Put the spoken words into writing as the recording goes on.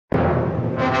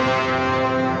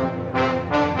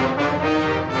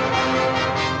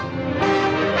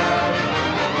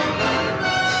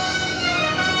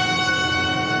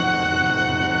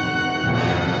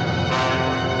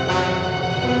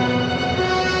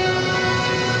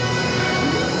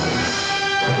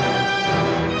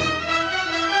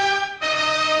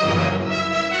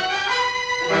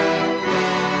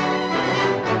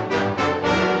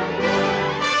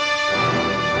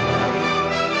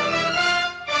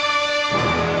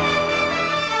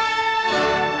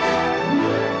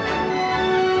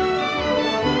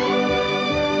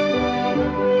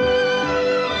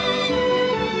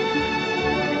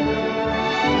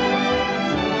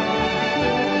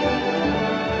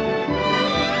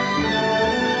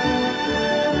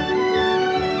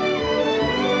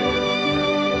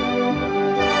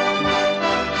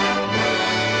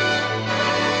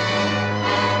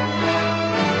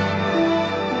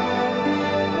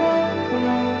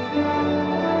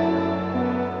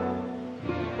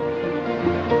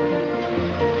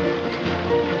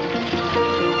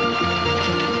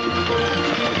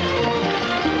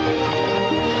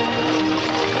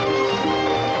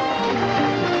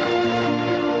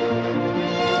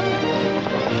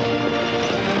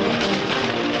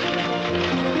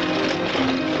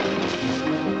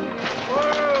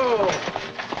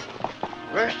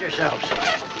yourselves.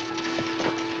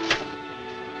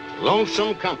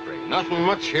 Lonesome country. Nothing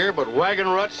much here but wagon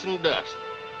ruts and dust.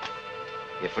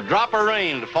 If a drop of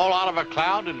rain to fall out of a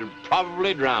cloud, it'd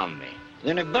probably drown me.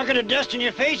 Then a bucket of dust in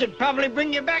your face would probably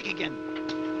bring you back again.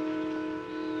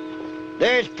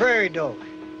 There's Prairie Dog.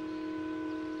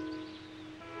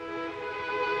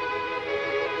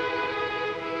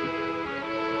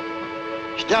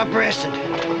 Stop resting.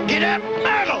 Get up,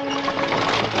 Myrtle!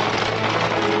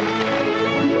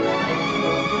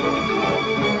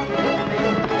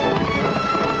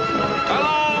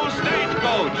 Hello,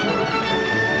 stagecoach!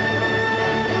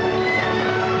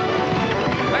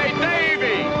 Hey,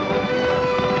 Davy!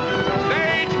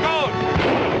 Stagecoach!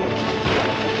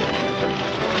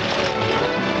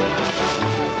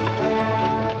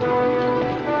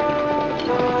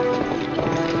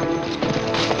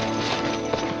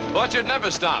 Thought you'd never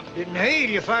stop. Didn't hear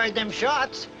you fired them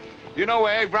shots. You know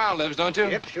where Abe Brown lives, don't you?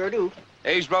 Yep, sure do.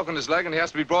 Abe's broken his leg and he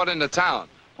has to be brought into town.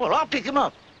 Well, I'll pick him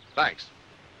up. Thanks.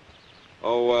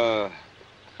 Oh,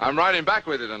 I'm riding back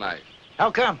with you tonight.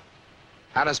 How come?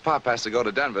 Hannah's pop has to go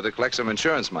to Denver to collect some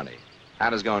insurance money.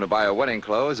 Hannah's going to buy her wedding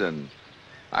clothes, and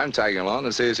I'm tagging along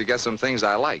to see if she gets some things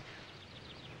I like.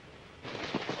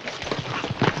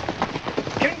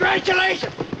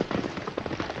 Congratulations!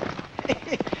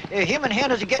 Him and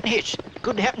Hannah's are getting hitched.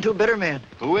 Couldn't happen to a better man.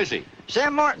 Who is he?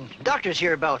 Sam Martin, doctor's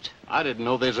hereabouts. I didn't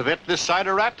know there's a vet this side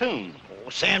of Raccoon. Oh,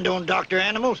 Sam don't doctor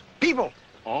animals. People.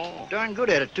 Oh. Darn good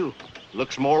at it, too.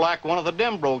 Looks more like one of the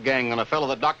Dembro gang than a fellow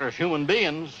that doctors human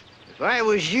beings. If I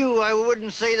was you, I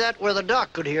wouldn't say that where the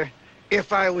doc could hear.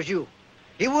 If I was you.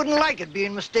 He wouldn't like it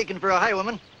being mistaken for a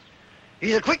highwayman.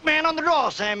 He's a quick man on the draw,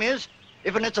 Sam is.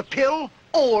 If it's a pill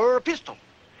or a pistol.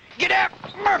 Get up,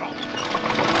 Myrtle!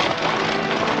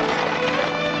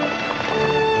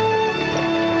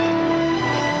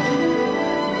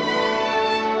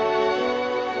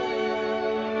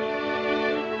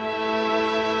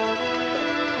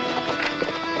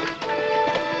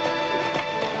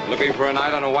 Looking for a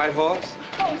night on a white horse?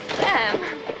 Oh, Sam.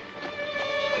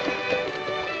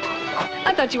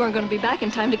 I thought you weren't going to be back in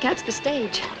time to catch the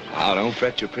stage. Oh, don't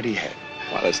fret your pretty head.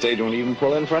 Well, the stage won't even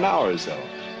pull in for an hour or so.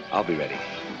 I'll be ready.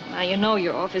 Now, you know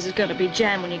your office is going to be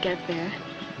jammed when you get there.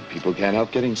 People can't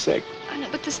help getting sick. I know,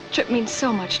 but this trip means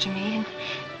so much to me. And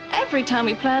every time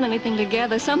we plan anything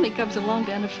together, somebody comes along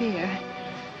to interfere.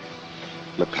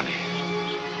 Look, honey.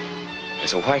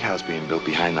 There's a White House being built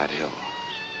behind that hill.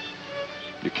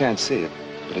 You can't see it,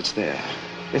 but it's there.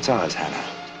 It's ours, Hannah.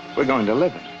 We're going to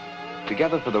live it.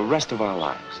 Together for the rest of our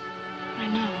lives. I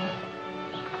know.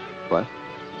 What?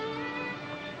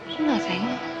 Nothing.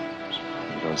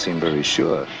 You don't seem very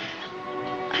sure.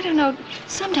 I don't know.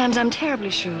 Sometimes I'm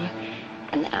terribly sure.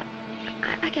 And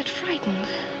I get frightened.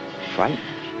 Frightened?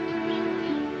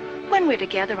 When we're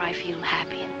together, I feel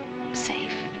happy and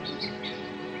safe.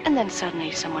 And then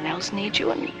suddenly someone else needs you,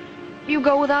 and you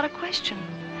go without a question.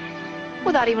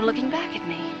 Without even looking back at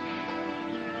me.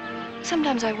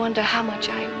 Sometimes I wonder how much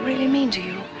I really mean to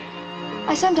you.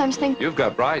 I sometimes think... You've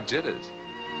got bride jitters.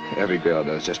 Every girl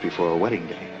does just before a wedding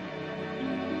day.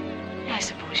 I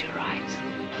suppose you're right.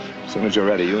 As soon as you're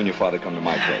ready, you and your father come to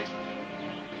my place.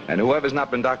 And whoever's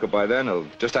not been doctored by then will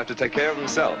just have to take care of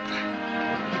himself.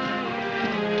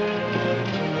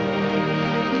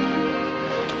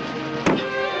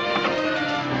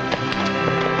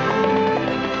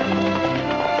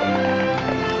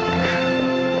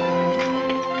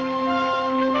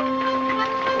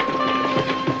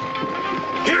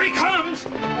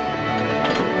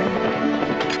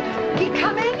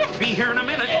 Here in a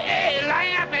minute. Hey,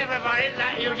 line up, everybody.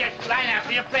 You just line up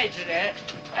for your places there.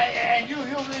 And you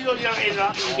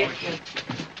get...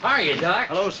 How are you, Doc?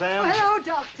 Hello, Sam. Hello,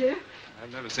 Doctor.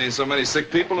 I've never seen so many sick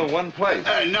people in one place.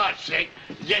 Not sick.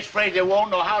 Just afraid they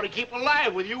won't know how to keep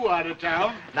alive with you out of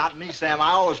town. Not me, Sam.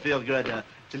 I always feel good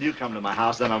till you come to my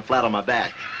house, then I'm flat on my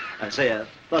back. I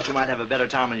thought you might have a better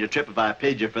time on your trip if I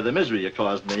paid you for the misery you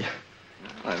caused me.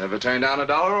 I never turned down $1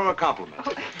 or a compliment.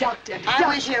 Oh, Doctor.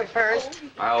 I was here first.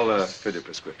 I'll fill your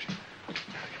prescription.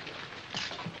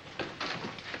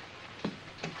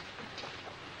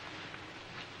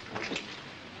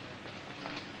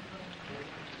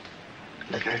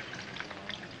 Okay.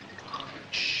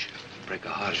 Shh. Break a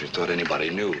heart if you thought anybody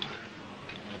knew.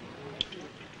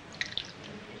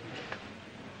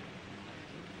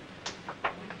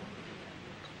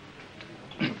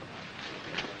 Here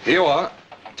you are.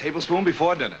 Tablespoon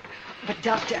before dinner. But,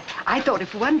 Doctor, I thought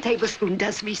if 1 tablespoon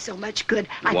does me so much good,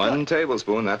 One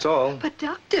tablespoon, that's all. But,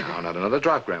 Doctor... No, not another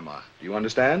drop, Grandma. Do you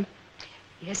understand?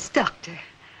 Yes, Doctor.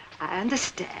 I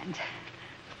understand.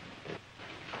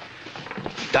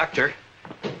 Doctor.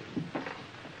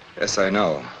 Yes, I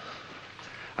know.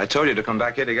 I told you to come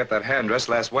back here to get that hand dressed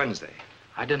last Wednesday.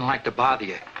 I didn't like to bother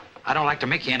you. I don't like to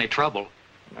make you any trouble.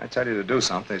 When I tell you to do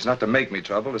something, it's not to make me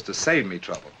trouble, it's to save me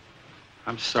trouble.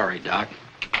 I'm sorry, Doc.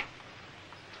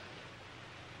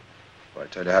 Well, I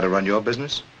tell you how to run your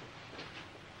business?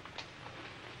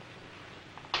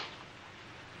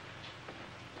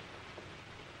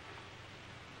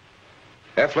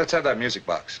 F, let's have that music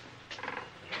box.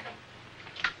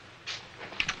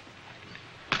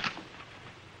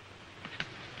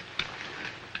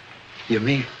 You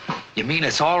mean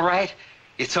it's all right?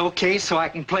 It's okay so I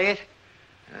can play it?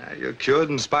 You're cured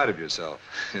in spite of yourself.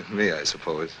 Me, I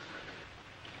suppose.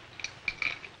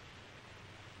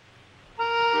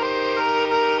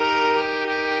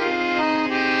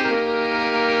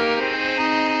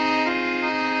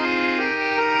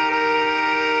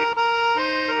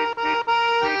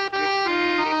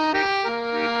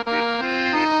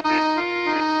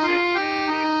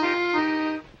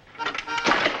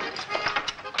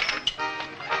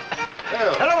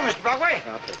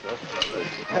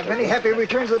 Many happy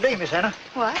returns of the day, Miss Hannah.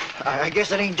 What? I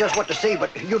guess it ain't just what to say, but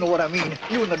you know what I mean.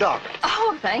 You and the doc.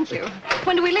 Oh, thank you.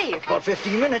 When do we leave? About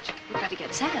 15 minutes. We've got to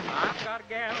get Sam. I've got a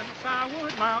gal in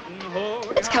Sourwood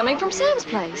Mountain. It's coming from Sam's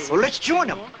place. Well, let's join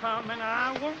them.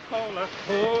 I won't call her.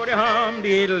 Hoody hum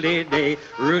diddly day.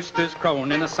 Roosters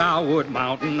crowing in the Sourwood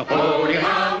Mountain. Hoody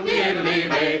hum diddly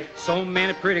day. So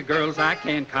many pretty girls I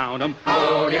can't count them.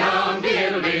 Hoody hum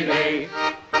diddly day.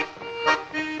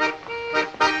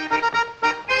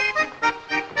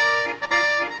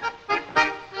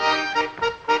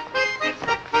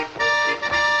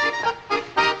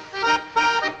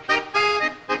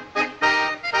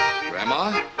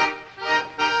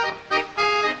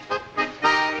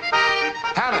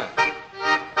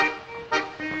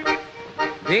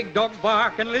 Big dogs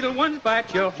bark and little ones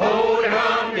bite you. Hoody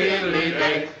hum diddly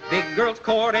day. Big girls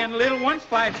court and little ones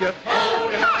fight you. Oh,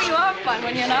 you are fun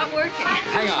when you're not working.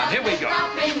 Hang on, here we go.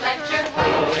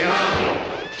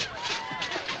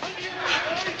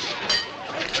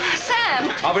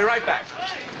 Sam! I'll be right back.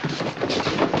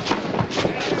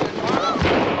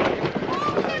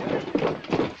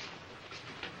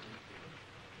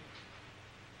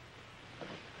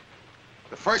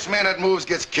 The first man that moves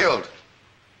gets killed.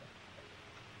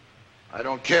 I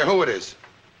don't care who it is.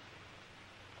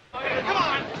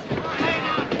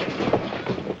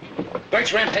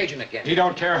 Bert's rampaging again. He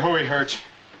don't care who he hurts.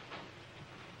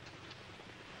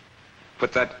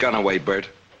 Put that gun away, Bert.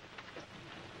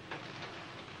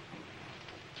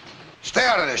 Stay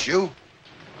out of this, you.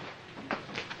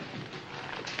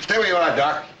 Stay where you are,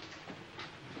 Doc.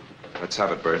 Let's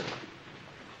have it, Bert.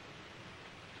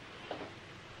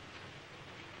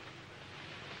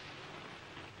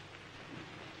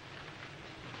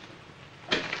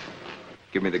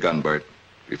 Give me the gun, Bert,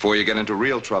 before you get into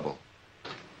real trouble.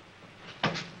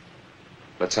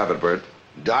 Let's have it, Bert.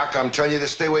 Doc, I'm telling you to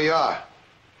stay where you are.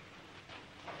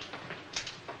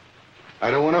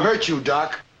 I don't want to hurt you,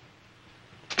 Doc.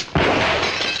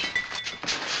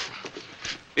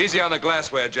 Easy on the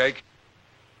glassware, Jake.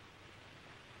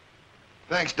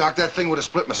 Thanks, Doc. That thing would have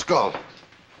split my skull.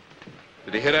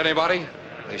 Did he hit anybody?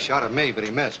 They shot at me, but he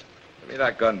missed. Give me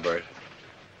that gun, Bert.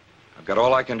 I've got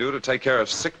all I can do to take care of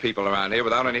sick people around here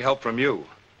without any help from you.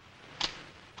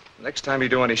 Next time you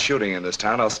do any shooting in this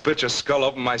town, I'll split your skull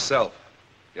open myself.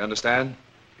 You understand?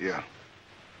 Yeah.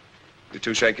 You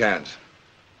two shake hands.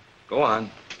 Go on.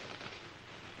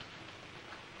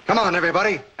 Come on,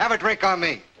 everybody. Have a drink on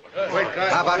me.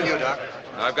 How about you, Doc?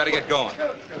 I've got to get going.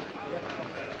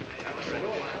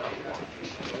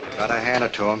 Gotta hand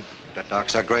it to him. That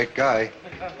Doc's a great guy.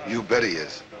 You bet he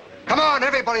is. Come on,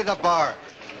 everybody to the bar.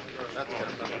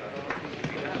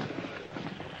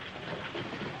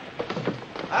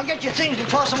 I'll get you things and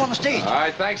toss them on the stage. All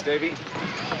right, thanks, Davy.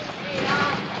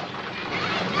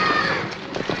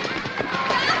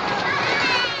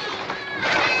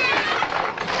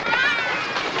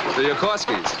 The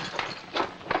Yokoskis.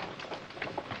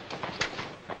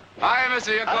 Hi,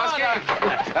 Mr. Yokoski.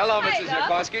 Hello, Mrs.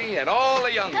 Yokoski, and all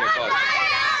the young Yokoskis.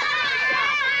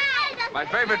 My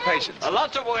favorite patients.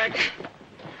 Lots of work.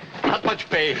 Not much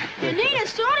pay. You need a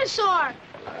soda sore.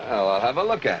 Well, I'll have a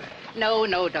look at it. No,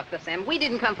 no, Dr. Sam. We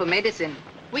didn't come for medicine.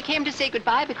 We came to say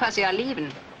goodbye because you are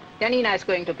leaving. Janina is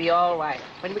going to be all right.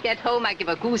 When we get home, I give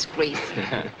a goose grease.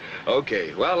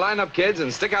 Okay, well, line up, kids,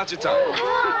 and stick out your tongue.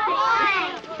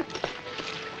 Hi.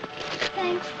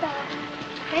 Thanks, Doc.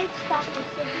 Thanks, Dr.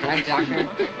 Sam. Hi, Doctor.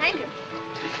 Thank you.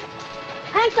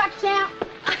 Thanks, Dr. Sam.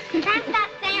 Thanks,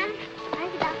 Dr. Sam.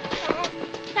 Thank you, Dr. Sam.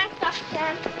 Thanks, Dr.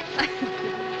 Sam.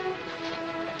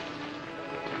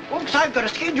 Folks, I've got a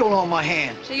schedule on my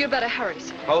hands. So you better hurry,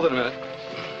 sir. Hold it a minute.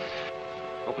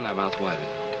 Open that mouth wide.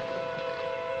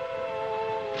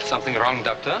 Something wrong,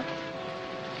 Doctor?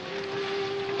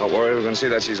 Don't worry, we're going to see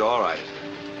that she's all right.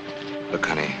 Look,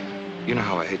 honey, you know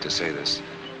how I hate to say this.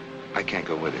 I can't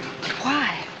go with you. But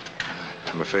why?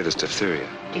 I'm afraid it's diphtheria.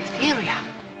 Diphtheria?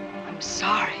 I'm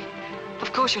sorry.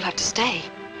 Of course you'll have to stay.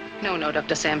 No, no,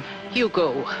 Dr. Sam. You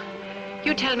go.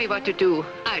 You tell me what to do.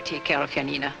 I'll take care of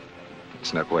Janina.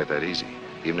 It's not quite that easy.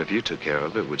 Even if you took care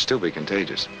of it, it would still be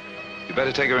contagious. You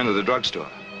better take her into the drugstore.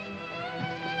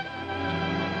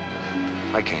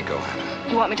 I can't go, Hannah.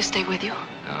 You want me to stay with you?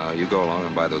 No, you go along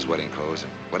and buy those wedding clothes,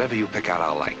 and whatever you pick out,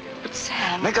 I'll like. But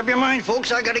Sam... Make up your mind,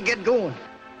 folks. I gotta get going.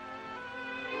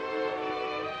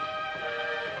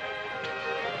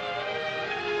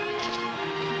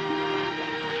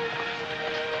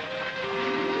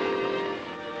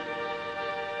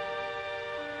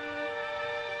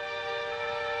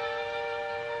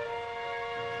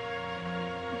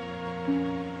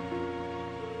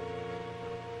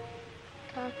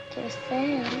 Dr.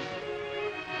 Sam.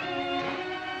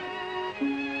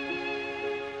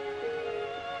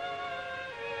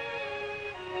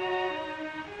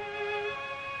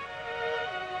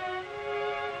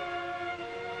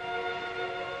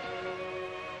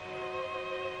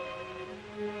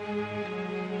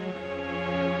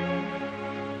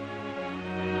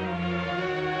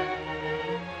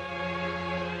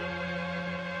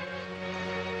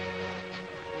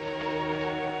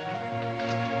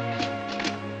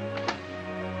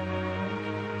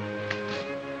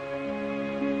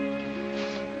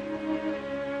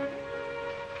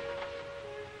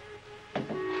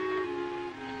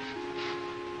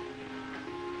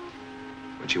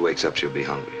 When she wakes up, she'll be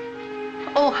hungry.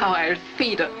 Oh, how I'll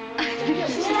feed her.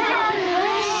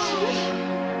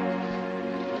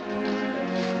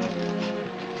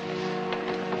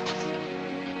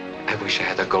 I wish I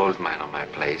had a gold mine on my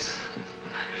place.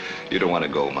 You don't want a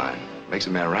gold mine. Makes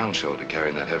a man round-shouldered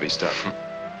carrying that heavy stuff.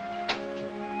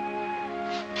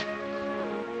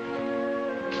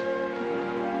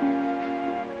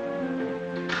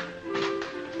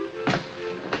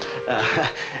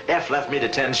 F left me to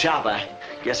tend shop. I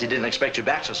guess he didn't expect you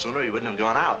back so soon or he wouldn't have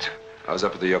gone out. I was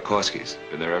up at the Yokorskis.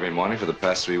 Been there every morning for the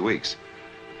past 3 weeks.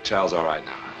 Child's all right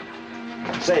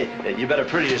now. Say, you better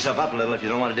pretty yourself up a little if you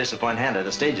don't want to disappoint Hannah.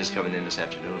 The stage is coming in this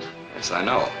afternoon. Yes, I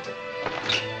know.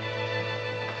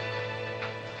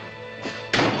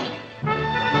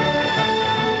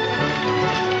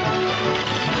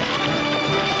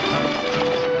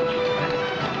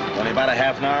 Only about a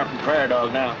half an hour from Prairie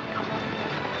Dog now.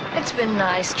 It's been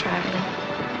nice traveling.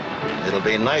 It'll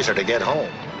be nicer to get home.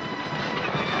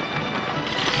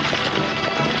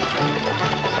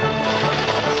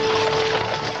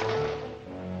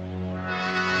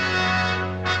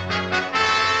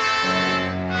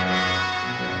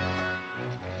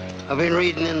 I've been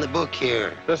reading in the book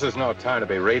here. This is no time to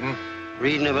be reading.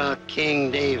 Reading about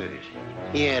King David.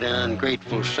 He had an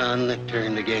ungrateful son that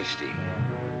turned against him.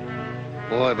 A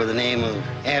boy by the name of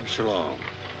Absalom.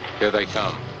 Here they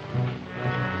come.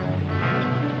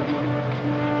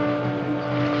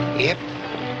 Yep.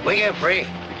 Wake up, Ray.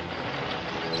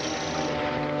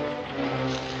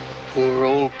 Poor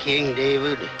old King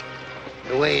David.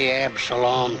 The way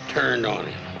Absalom turned on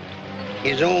him.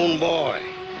 His own boy.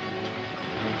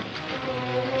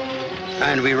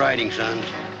 Time to be riding, sons.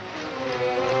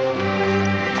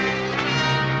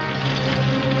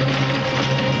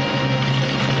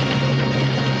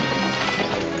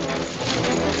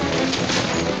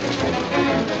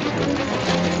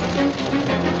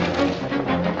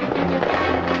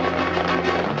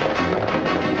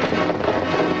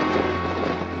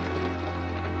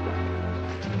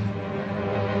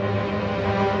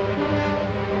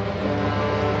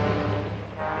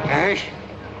 Cash?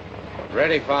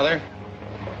 Ready, Father.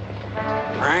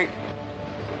 Frank?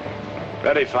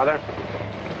 Ready, Father.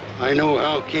 I know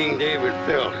how King David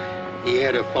felt. He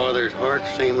had a father's heart,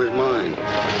 same as mine.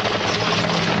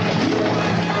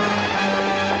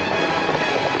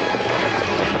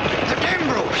 The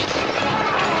Dembros!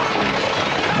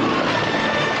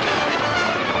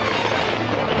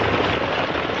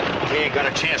 He ain't got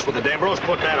a chance with the Dembros.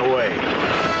 Put that away.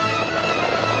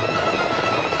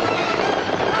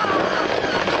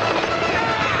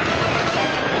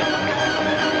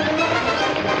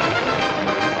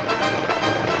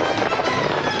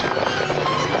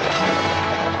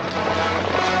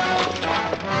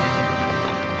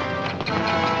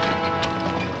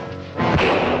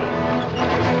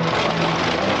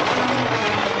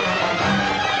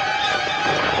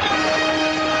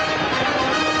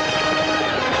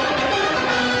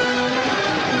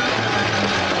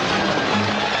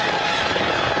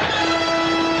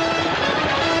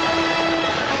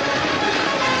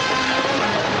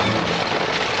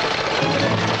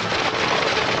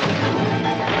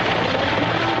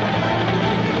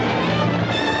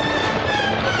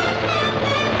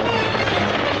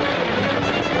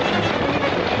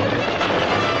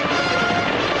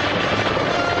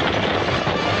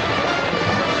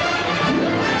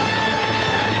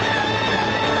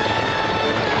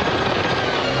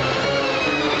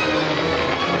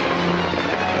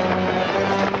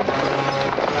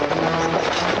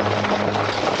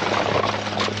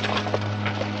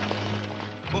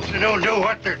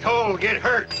 toll get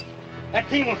hurt. That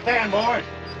team will stand, boys.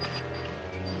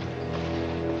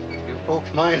 You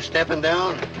folks mind stepping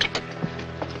down?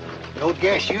 Don't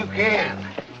guess you can.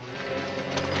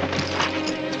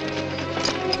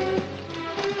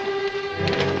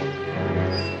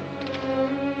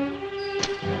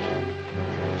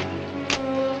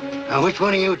 Now, which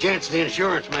one of you gents is the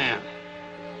insurance man?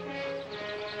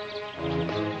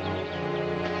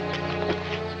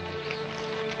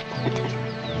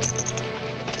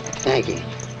 Thank you.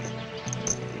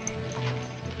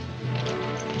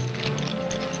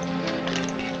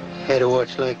 Had a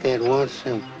watch like that once.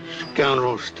 Some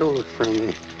scoundrel stole it from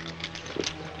me.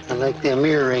 I like them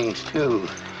earrings, too.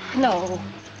 No.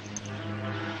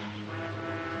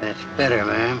 That's better,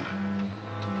 ma'am.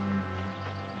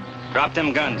 Drop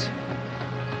them guns.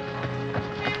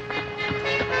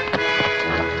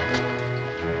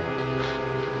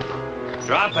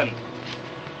 Drop them.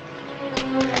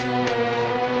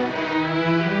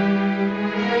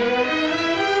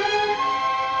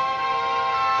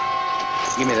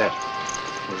 Give me that.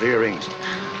 Those earrings.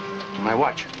 My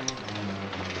watch.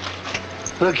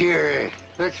 Look here,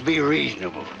 let's be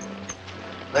reasonable.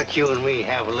 Let you and me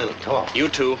have a little talk. You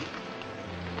two.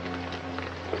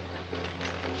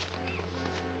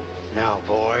 Now,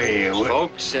 boy,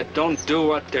 Folks that don't do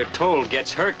what they're told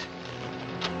gets hurt.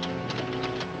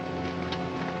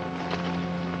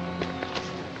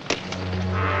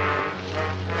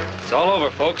 It's all over,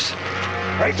 folks.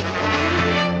 Right.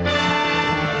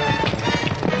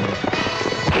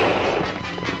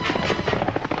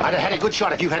 I'd have had a good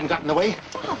shot if you hadn't gotten away.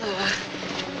 Father,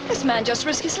 this man just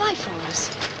risked his life for us.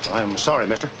 I'm sorry,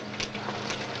 mister.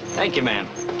 Thank you, ma'am.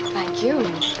 Thank you.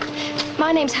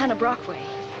 My name's Hannah Brockway.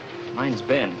 Mine's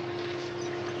Ben.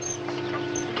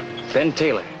 Ben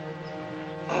Taylor.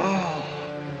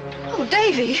 Oh,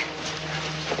 Davy.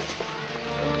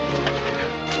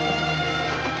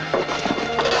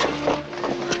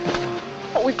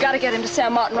 Oh, we've got to get him to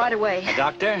San Martin right away. A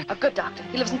doctor? A good doctor.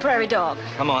 He lives in Prairie Dog.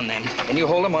 Come on, then. Can you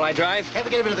hold him while I drive? Have to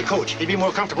get him into the coach. He'd be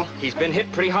more comfortable. He's been hit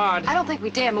pretty hard. I don't think we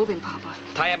dare move him, Papa.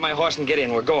 Tie up my horse and get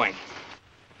in. We're going.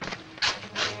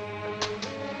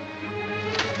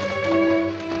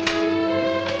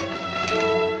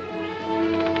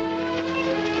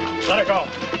 Let it go.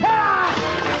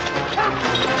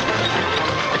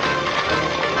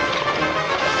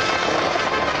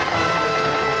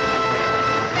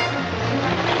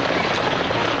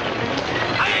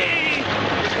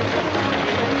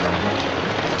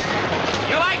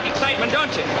 You like excitement,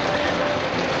 don't you?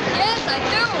 Yes, I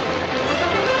do.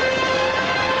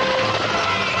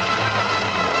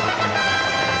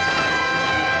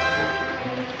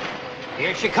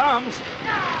 Here she comes.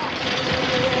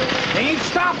 They ain't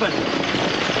stopping.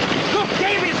 Look,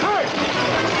 Davy's hurt.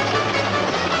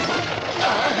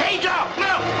 Hey, Doc,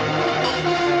 no!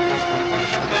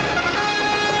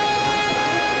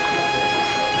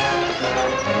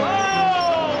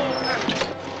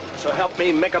 So help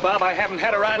me, Mick-a-Bob, I haven't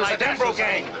had a ride like that. Denbro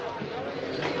gang.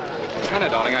 Hannah,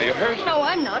 darling, are you hurt? No,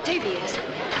 I'm not. Davy is.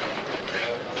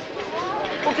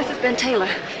 Oh, this is Ben Taylor.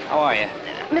 How are you?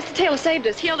 Mr. Taylor saved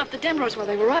us. He held up the Denbros while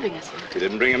they were robbing us. You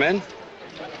didn't bring him in?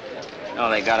 No,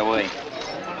 they got away.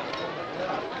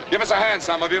 Give us a hand,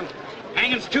 some of you.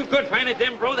 Hanging's too good for any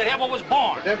Denbro that ever was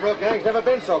born. The Denbro gang's never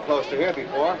been so close to here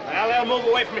before. Well, they'll move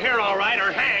away from here, all right,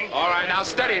 or hang. All right, now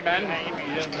steady, men.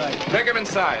 Take him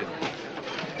inside.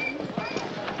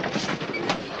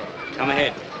 Come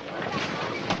ahead.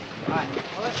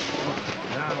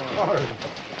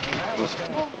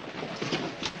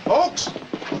 Folks,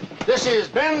 this is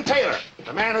Ben Taylor,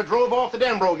 the man who drove off the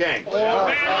Denbro gang.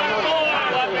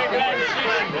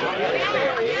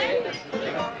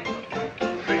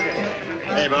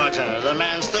 Hey, bartender, the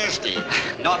man's thirsty.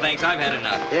 No, thanks. I've had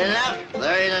enough. Enough?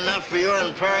 There ain't enough for you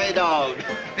and Prairie Dog.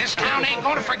 This town ain't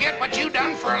gonna forget what you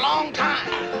done for a long time.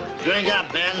 Drink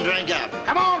up, Ben, drink up.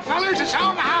 Come on, fellers, it's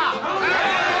on the house.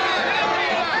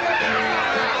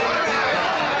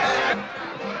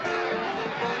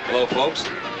 Hello, folks.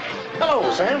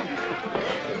 Hello, Sam.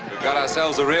 We've got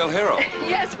ourselves a real hero.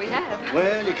 Yes, we have.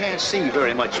 Well, you can't see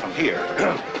very much from here.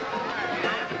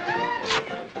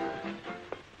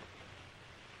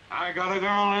 I got a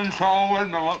girl in Salwood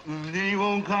Mountain, he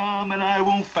won't come and I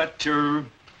won't fetch her.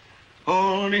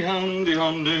 Honey, humdy,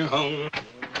 humdy, hum.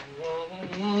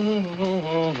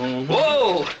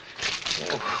 Whoa!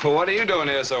 What are you doing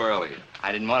here so early?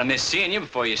 I didn't want to miss seeing you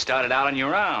before you started out on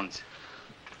your rounds.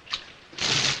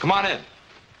 Come on in.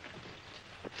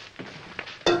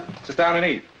 Sit down and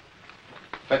eat.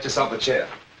 Fetch yourself a chair.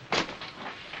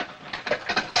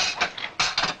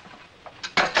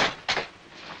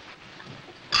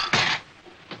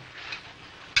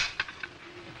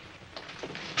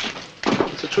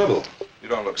 trouble? You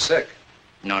don't look sick.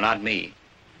 No, not me.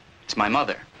 It's my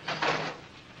mother.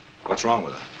 What's wrong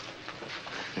with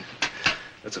her?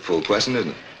 That's a fool question,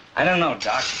 isn't it? I don't know,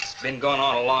 Doc. It's been going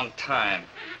on a long time.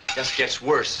 Just gets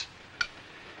worse.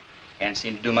 Can't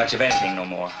seem to do much of anything no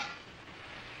more.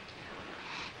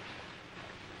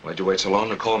 Why'd you wait so long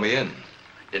to call me in?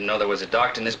 Didn't know there was a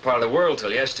doctor in this part of the world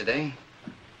till yesterday.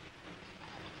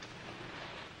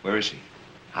 Where is she?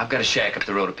 I've got a shack up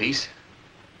the road a piece.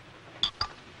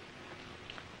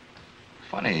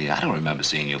 Funny, I don't remember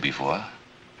seeing you before.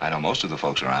 I know most of the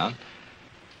folks around.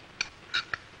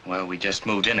 Well, we just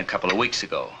moved in a couple of weeks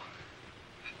ago.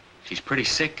 She's pretty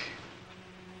sick.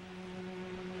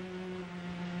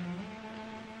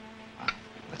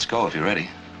 Let's go if you're ready.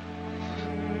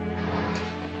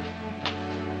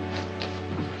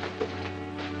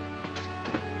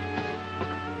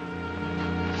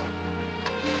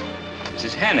 This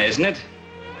is Hannah, isn't it?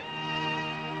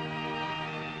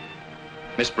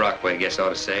 Miss Brockway, I guess I ought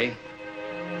to say.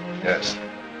 Yes.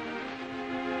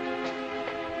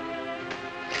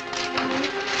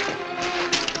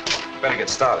 Better get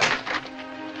started.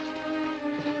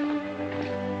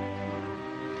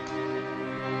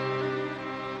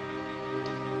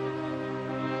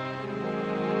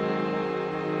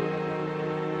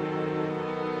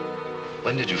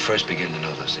 When did you first begin to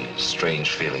notice these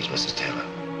strange feelings, Mrs. Taylor?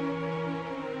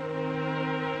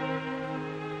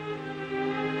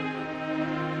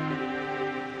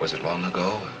 Was it long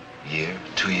ago? A year?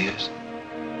 2 years?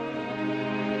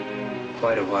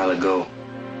 Quite a while ago.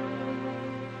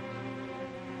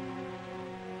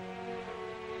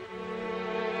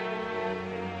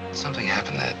 Something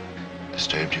happened that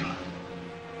disturbed you?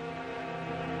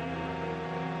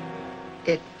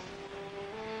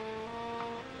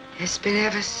 It's been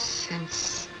ever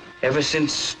since... Ever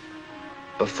since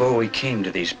before we came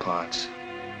to these parts.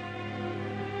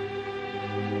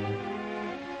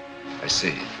 I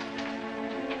see.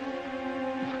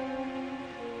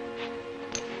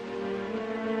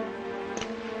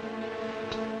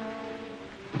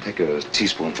 Take a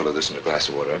teaspoonful of this in a glass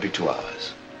of water every 2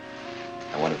 hours.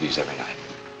 And one of these every night.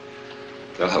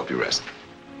 They'll help you rest.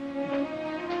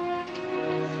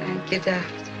 Thank you,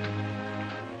 Doctor.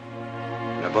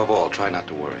 And above all, try not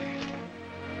to worry.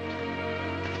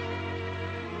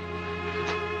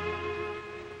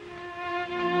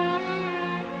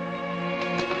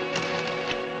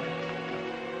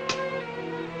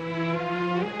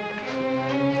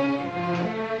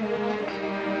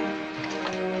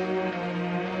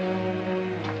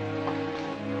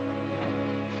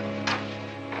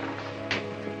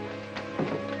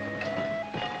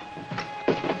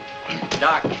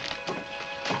 Doc.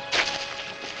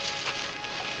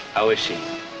 How is she?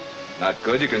 Not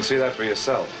good. You can see that for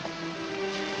yourself.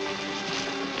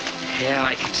 Yeah,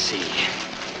 I can see.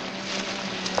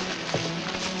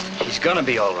 She's gonna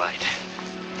be all right.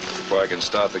 Before I can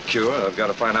start the cure, I've got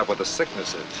to find out what the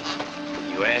sickness is.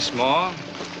 You asked Ma?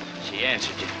 She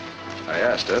answered you. I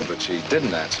asked her, but she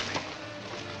didn't answer me.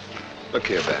 Look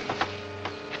here, Ben.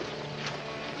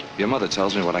 Your mother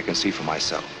tells me what I can see for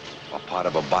myself. What part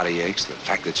of her body aches, the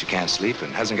fact that she can't sleep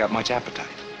and hasn't got much appetite.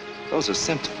 Those are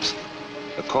symptoms.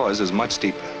 The cause is much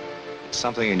deeper. It's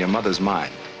something in your mother's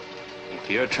mind. If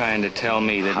you're trying to tell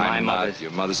me that my mother...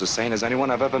 Your mother's as sane as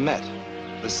anyone I've ever met.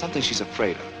 There's something she's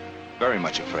afraid of. Very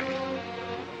much afraid.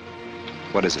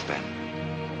 What is it, Ben?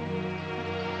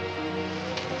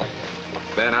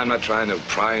 Ben, I'm not trying to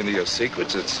pry into your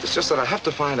secrets. It's just that I have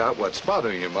to find out what's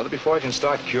bothering your mother before I can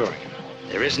start curing her.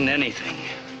 There isn't anything.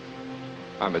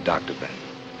 I'm a doctor, Ben.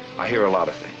 I hear a lot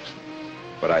of things.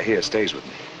 What I hear stays with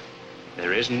me.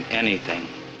 There isn't anything.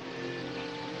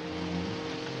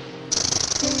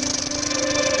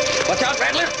 Watch out,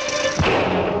 Rattler!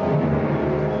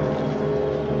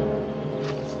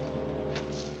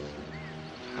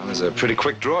 That was a pretty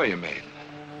quick draw you made.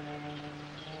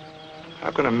 How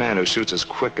can a man who shoots as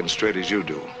quick and straight as you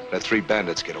do let 3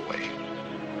 bandits get away?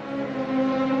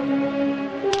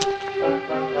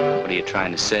 What are you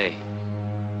trying to say?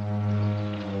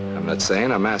 I'm not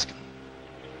saying, I'm asking.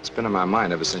 It's been on my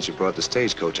mind ever since you brought the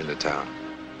stagecoach into town.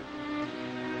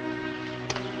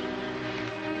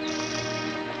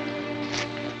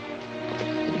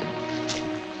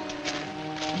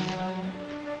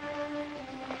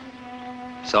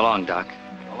 So long, Doc.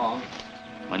 So long.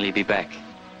 When'll you be back?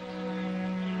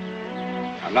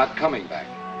 I'm not coming back.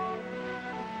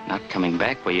 Not coming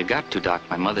back? Well, you got to, Doc.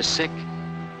 My mother's sick.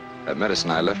 That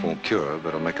medicine I left won't cure her, but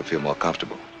it'll make her feel more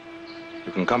comfortable.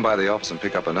 You can come by the office and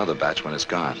pick up another batch when it's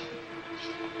gone.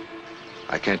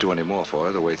 I can't do any more for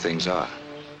her the way things are.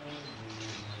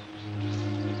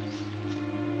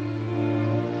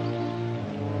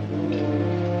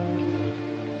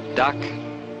 Doc.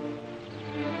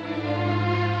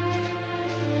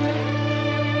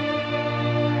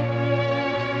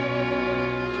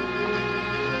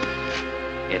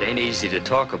 It ain't easy to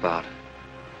talk about.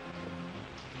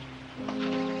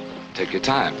 Take your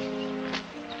time.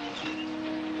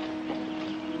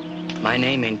 My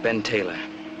name ain't Ben Taylor.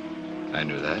 I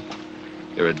knew that.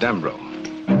 You're a Dembro.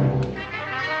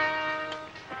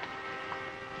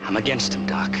 I'm against him,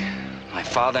 Doc. My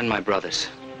father and my brothers.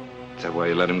 Is that why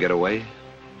you let him get away?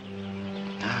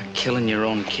 Killing your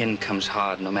own kin comes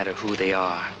hard, no matter who they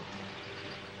are.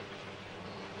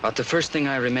 But the first thing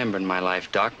I remember in my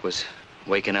life, Doc, was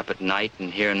waking up at night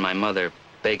and hearing my mother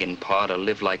begging Pa to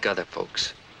live like other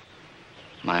folks.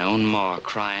 My own ma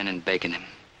crying and begging him.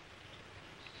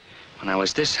 When I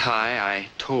was this high, I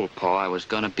told Pa I was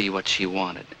gonna be what she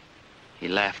wanted. He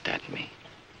laughed at me.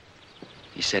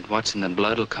 He said, what's in the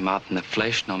blood will come out in the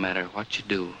flesh no matter what you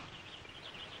do.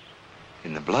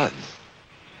 In the blood?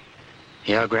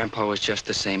 Yeah, Grandpa was just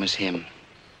the same as him.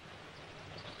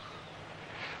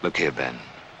 Look here, Ben.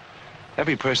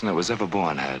 Every person that was ever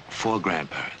born had 4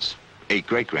 grandparents, 8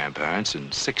 great-grandparents,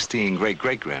 and 16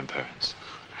 great-great-grandparents.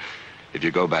 If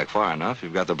you go back far enough,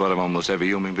 you've got the blood of almost every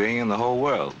human being in the whole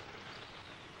world.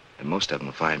 And most of them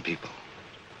are fine people.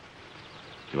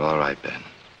 You're all right, Ben.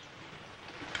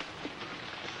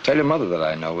 Tell your mother that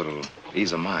I know. It'll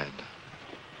ease her mind.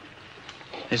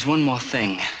 There's one more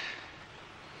thing.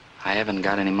 I haven't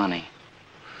got any money.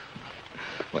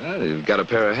 Well, you've got a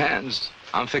pair of hands.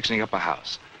 I'm fixing up a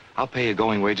house. I'll pay you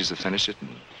going wages to finish it and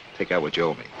take out what you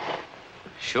owe me.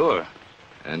 Sure.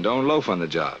 And don't loaf on the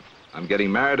job. I'm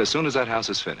getting married as soon as that house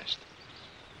is finished.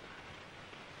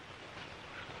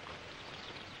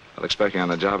 I'll expect you on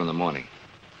the job in the morning.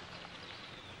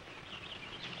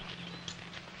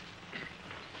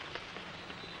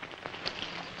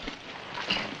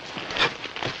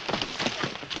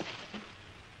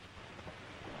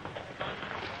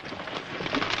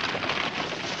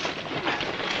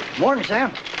 Morning,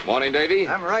 Sam. Morning, Davy.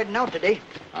 I'm riding out today.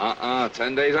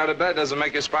 10 days out of bed doesn't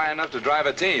make you spry enough to drive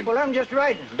a team. Well, I'm just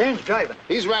riding. Dan's driving.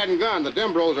 He's riding gun. The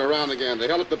Dembros are around again. They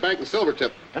held up the bank in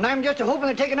Silvertip. And I'm just hoping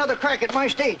to take another crack at my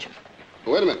stage.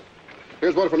 Wait a minute.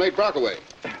 Here's one for Nate Brockaway.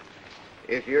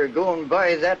 If you're going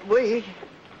by that way...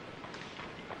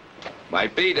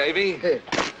 Might be, Davy.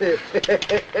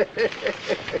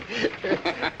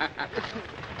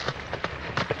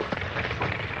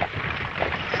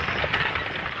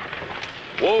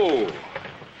 Whoa.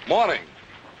 Morning.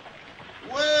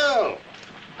 Well,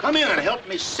 come in and help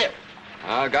me sit.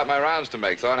 I got my rounds to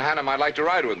make. Thought Hannah might like to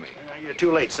ride with me. You're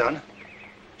too late, son.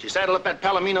 She saddled up that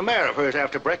Palomino mare of hers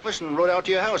after breakfast and rode out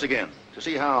to your house again to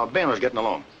see how Ben was getting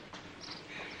along.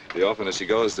 The oftener she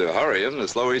goes to hurry him, the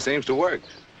slower he seems to work.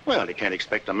 Well, you can't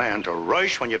expect a man to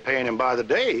rush when you're paying him by the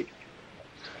day.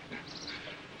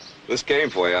 This came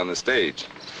for you on the stage.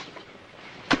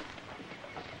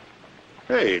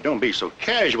 Hey, don't be so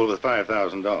casual with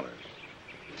 $5,000.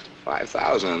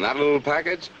 $5,000 in that little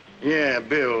package? Yeah,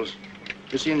 bills.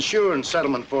 It's the insurance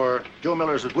settlement for Joe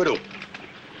Miller's widow.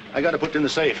 I got to put it in the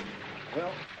safe.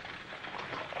 Well...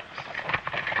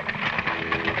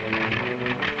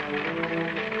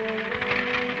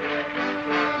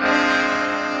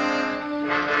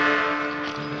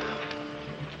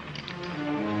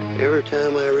 Every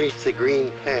time I reach the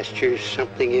green pastures,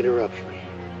 something interrupts me.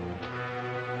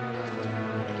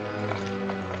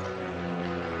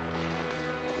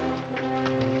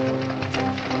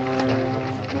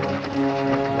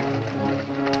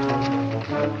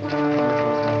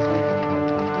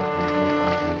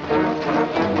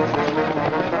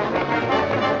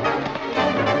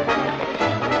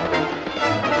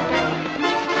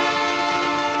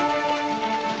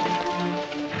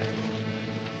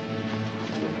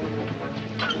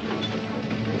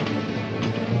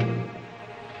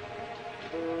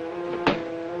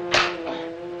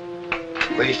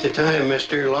 Waste of time,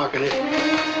 mister, locking it.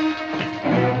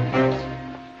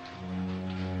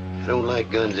 I don't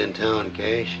like guns in town,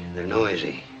 Cash. They're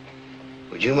noisy.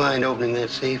 Would you mind opening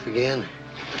that safe again?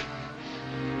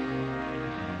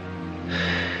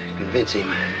 Convince him.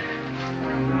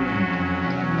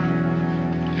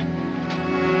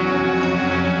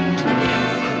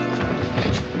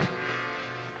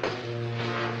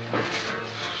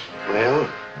 Well?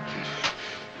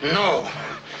 No.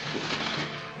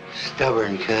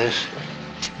 Stubborn, cuss.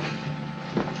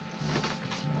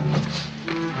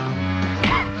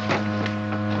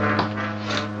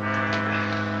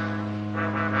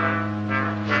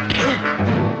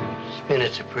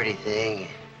 Spinet's a pretty thing.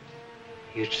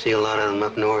 Used to see a lot of them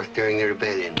up north during the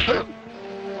rebellion.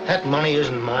 That money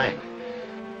isn't mine.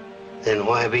 Then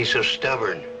why be so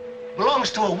stubborn?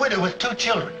 Belongs to a widow with 2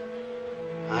 children.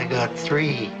 I got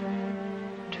 3.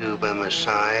 2 by my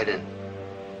side and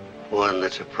 1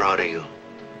 that's a prodigal.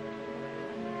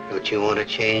 Don't you want to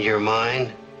change your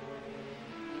mind?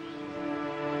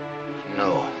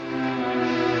 No.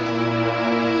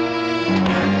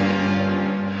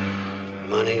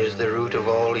 Money is the root of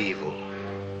all evil.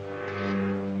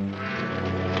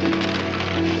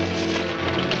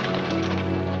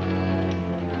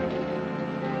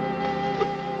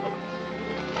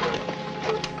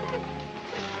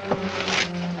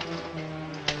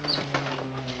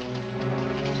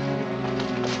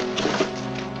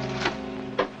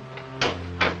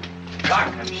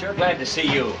 Doc, I'm sure glad to see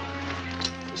you.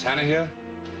 Is Hannah here?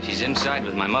 She's inside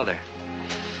with my mother.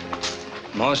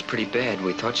 Ma's pretty bad.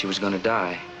 We thought she was gonna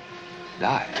die.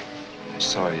 Die? I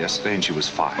saw her yesterday and she was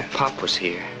fine. Well, Pop was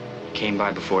here. Came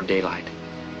by before daylight.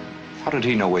 How did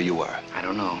he know where you were? I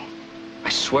don't know. I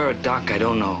swear it, Doc, I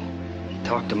don't know. He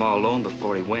talked to Ma alone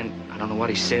before he went. I don't know what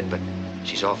he said, but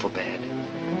she's awful bad.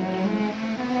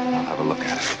 I'll have a look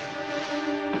at her.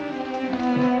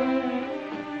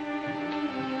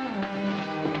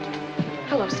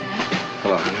 Hello, Sam.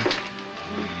 Hello, Hannah.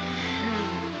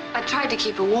 I tried to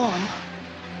keep her warm.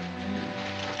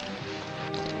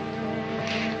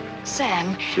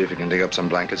 Sam, See if you can dig up some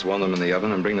blankets, warm them in the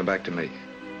oven, and bring them back to me.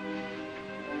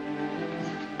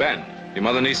 Ben, your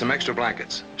mother needs some extra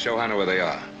blankets. Show Hannah where they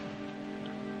are.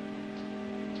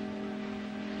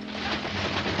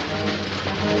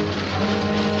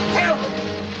 Help!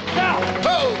 Help!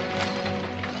 Oh!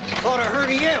 Thought I heard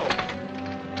a yell.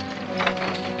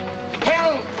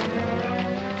 Help!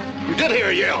 You did hear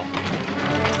a yell.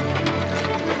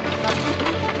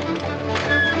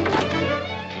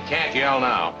 You can't yell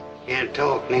now. Can't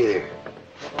talk neither.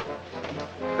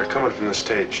 They're coming from the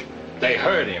stage. They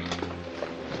heard him.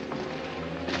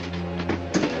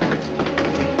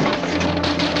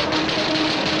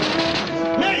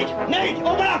 Nate,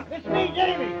 open up! It's me,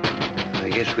 Davy. I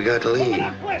guess we got to leave.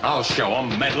 I'll show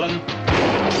them, meddling.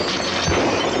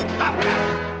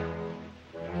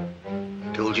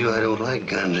 Told you I don't like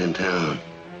guns in town.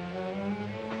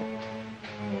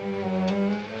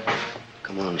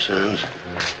 Come on, sons.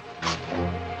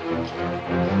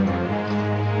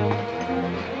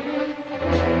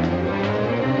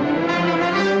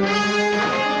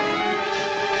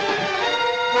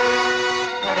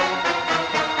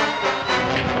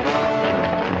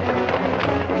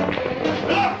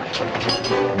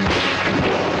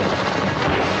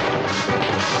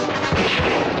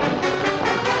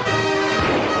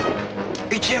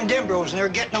 It's them Dembros, and they're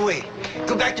getting away.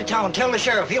 Go back to town, tell the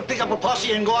sheriff. He'll pick up a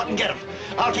posse and go out and get them.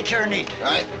 I'll take care of Nate.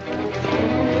 All right.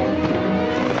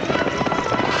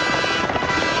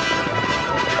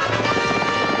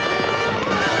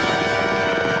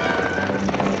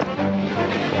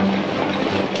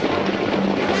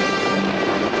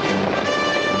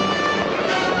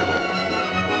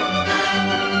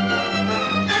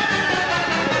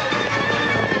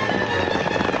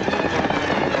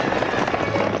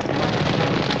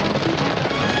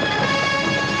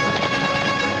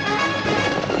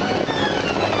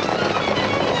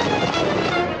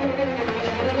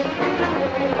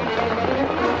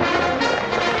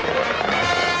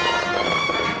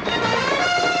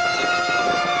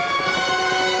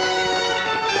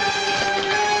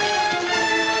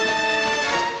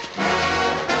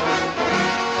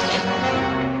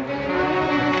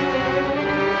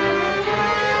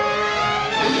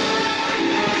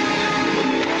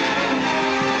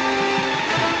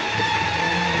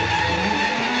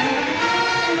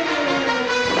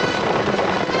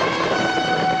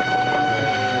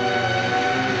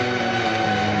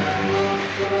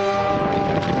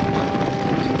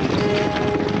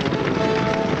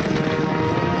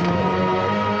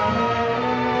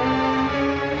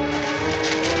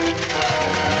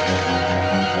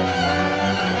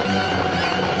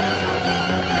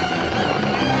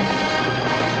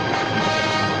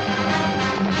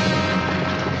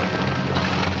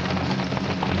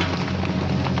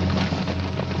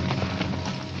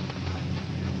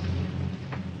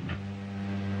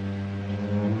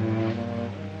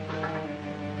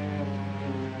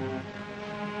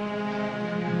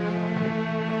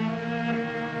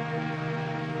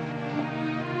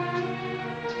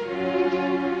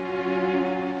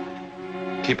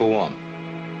 Keep her warm.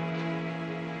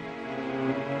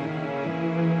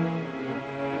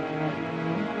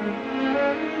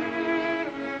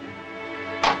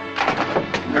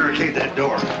 Barricade that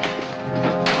door.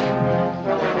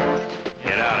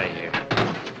 Get out of here.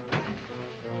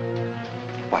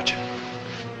 Watch it.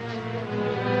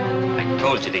 I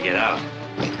told you to get out.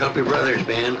 Help your brothers,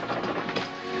 Ben.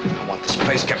 I want this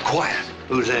place kept quiet.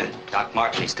 Who's that? Doc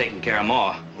Markley's taking care of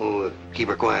Ma. Oh, keep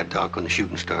her quiet, Doc, when the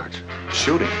shooting starts.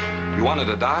 Shooting? You wanted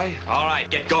to die? All right,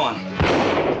 get going.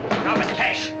 Now, Mr.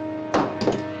 Cash.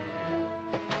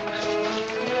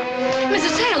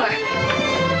 Mrs. Taylor!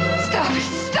 Stop it!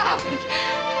 Stop it!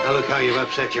 Now look how you've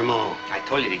upset your ma. I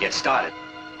told you to get started.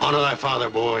 Honor thy father,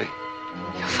 boy.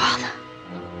 Your father?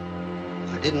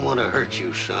 I didn't want to hurt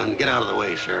you, son. Get out of the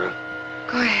way, Sarah.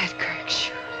 Go ahead, Kirk.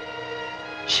 Shoot.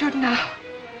 Shoot now.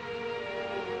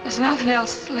 There's nothing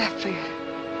else left for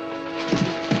you.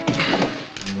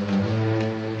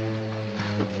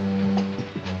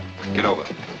 Get over.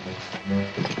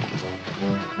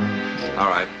 All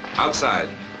right, outside.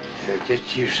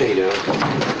 Just you say,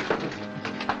 Doc.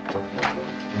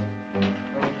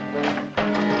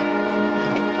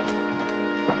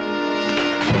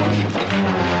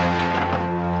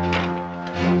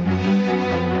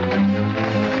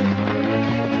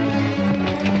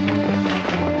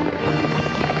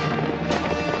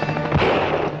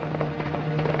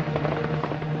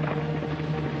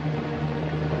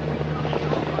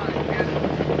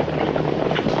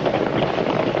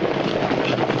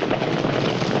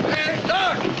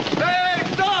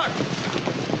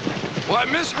 Why,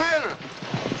 Miss Hannah!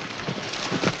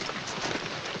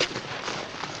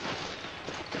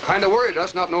 Kind of worried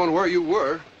us, not knowing where you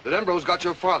were. The Dembros got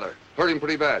your father. Hurt him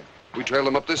pretty bad. We trailed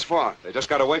him up this far. They just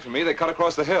got away from me. They cut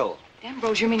across the hill.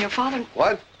 Ambrose, you mean your father?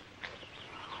 What?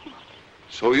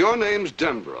 So your name's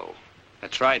Dembro.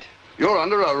 That's right. You're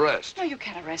under arrest. No, you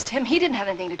can't arrest him. He didn't have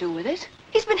anything to do with it.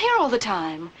 He's been here all the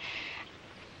time.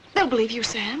 They'll believe you,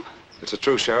 Sam. It's the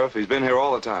truth, Sheriff. He's been here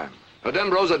all the time. A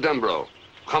Dembro's a Dembro.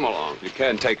 Come along. You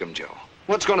can't take him, Joe.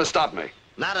 What's going to stop me?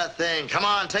 Not a thing. Come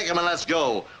on, take him and let's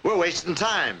go. We're wasting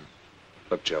time.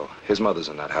 Look, Joe, his mother's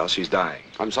in that house. She's dying.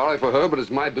 I'm sorry for her, but it's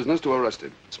my business to arrest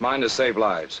him. It's mine to save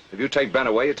lives. If you take Ben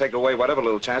away, you take away whatever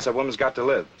little chance that woman's got to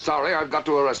live. Sorry, I've got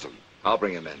to arrest him. I'll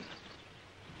bring him in.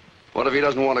 What if he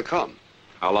doesn't want to come?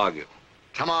 I'll argue.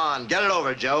 Come on, get it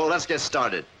over, Joe. Let's get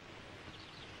started.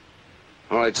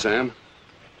 All right, Sam.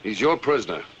 He's your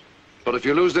prisoner. But if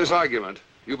you lose this argument,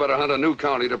 you better hunt a new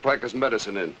county to practice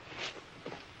medicine in.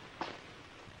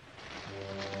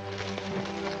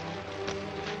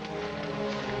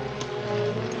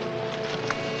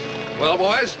 Well,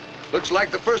 boys, looks like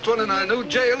the first one in our new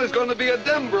jail is going to be a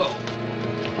Dembro.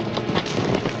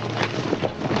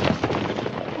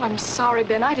 I'm sorry,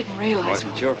 Ben. I didn't It realize.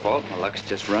 wasn't your fault. My luck's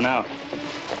just run out.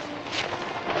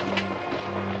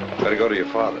 Better go to your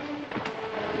father.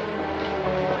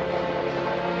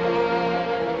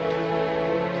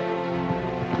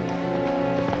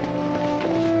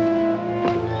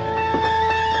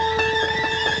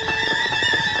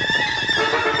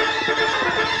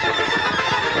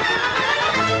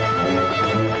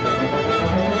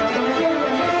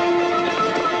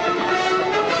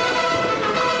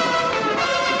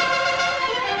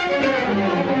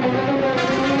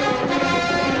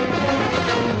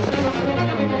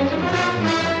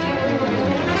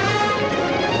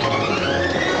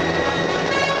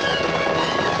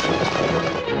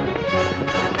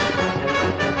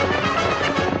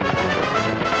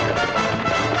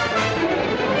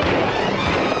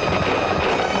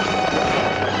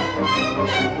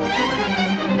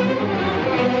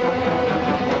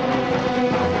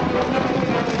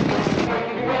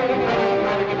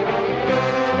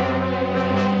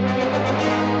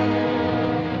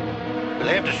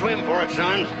 Swim for it,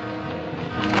 son.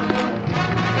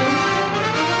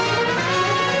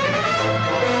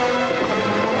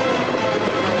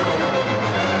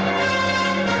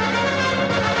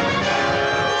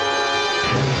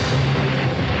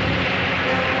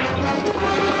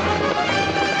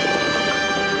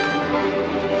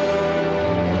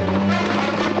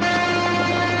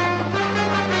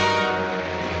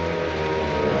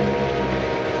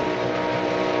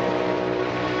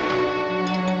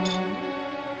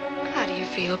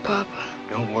 Papa?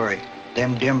 Don't worry.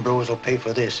 Them Dembros will pay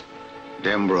for this.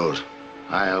 Dembros.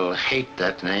 I'll hate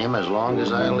that name as long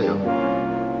as I live.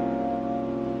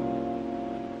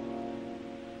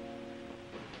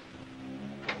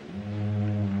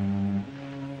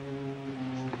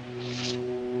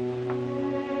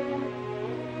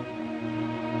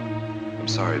 I'm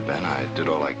sorry, Ben. I did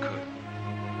all I could.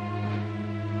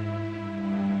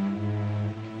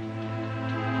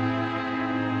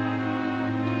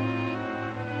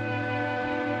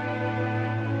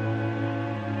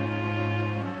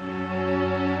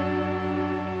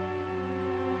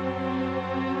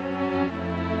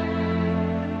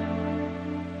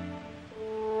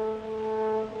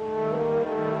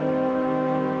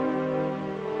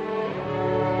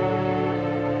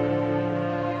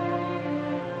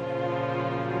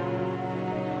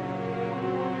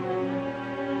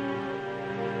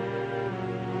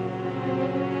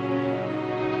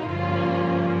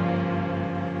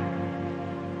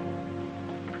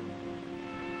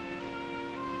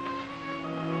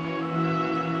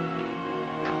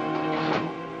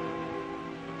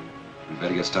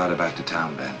 Better get started back to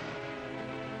town, Ben.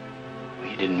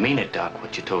 Well, you didn't mean it, Doc,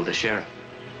 what you told the sheriff.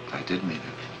 I did mean it.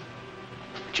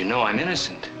 But you know I'm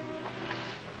innocent.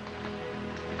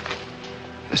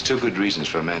 There's two good reasons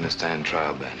for a man to stand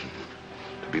trial, Ben.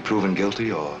 To be proven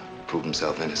guilty or prove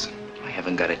himself innocent. I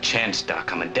haven't got a chance,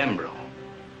 Doc. I'm a Dembro.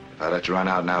 If I let you run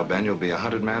out now, Ben, you'll be a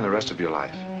hunted man the rest of your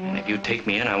life. And if you take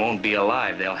me in, I won't be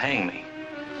alive. They'll hang me.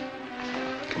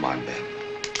 Come on, Ben.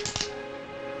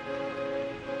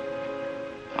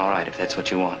 All right, if that's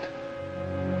what you want.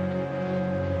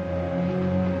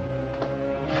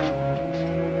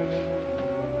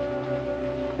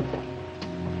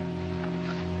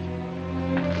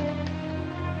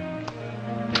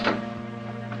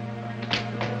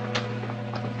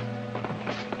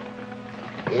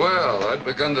 Well, I'd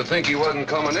begun to think he wasn't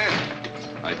coming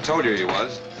in. I told you he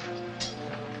was.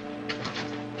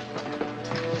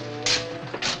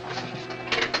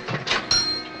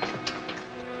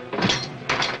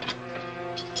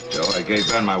 Joe, I gave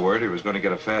Ben my word he was going to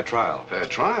get a fair trial. Fair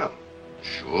trial?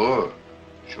 Sure.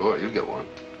 Sure, you'll get one.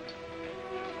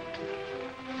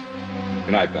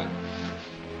 Good night, Ben.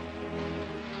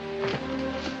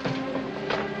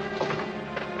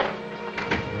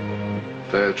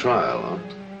 Fair trial, huh?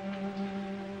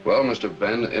 Well, Mr.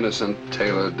 Ben Innocent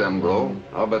Taylor Dembro,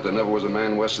 I'll bet there never was a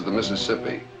man west of the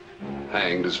Mississippi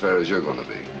hanged as fair as you're going to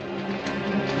be.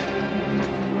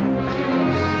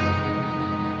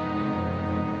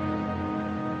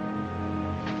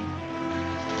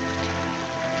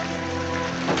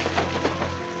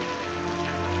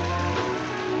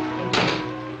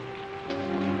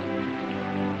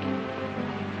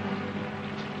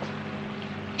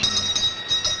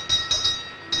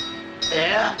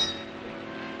 Yeah?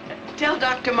 Tell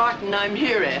Dr. Martin I'm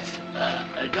here, F.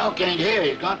 Doc ain't here.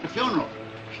 He's gone to the funeral.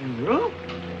 Funeral?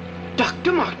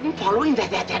 Dr. Martin following that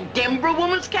Dembro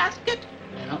woman's casket?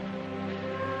 Yeah.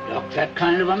 Doc's that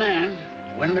kind of a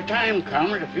man. When the time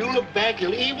comes, if you look back,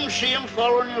 you'll even see him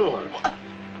following yours.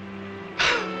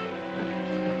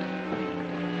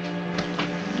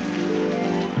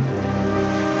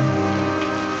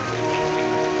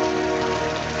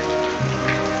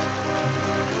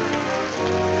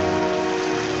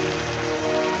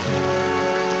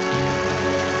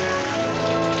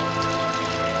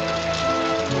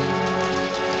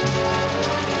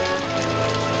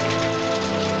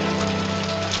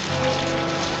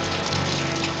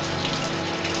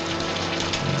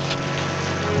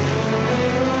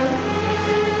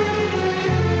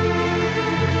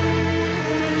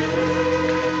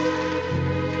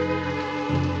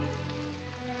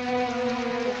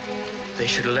 They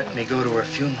should have let me go to her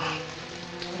funeral.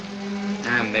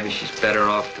 Maybe she's better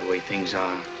off the way things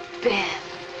are. Ben,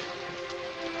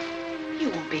 you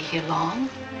won't be here long.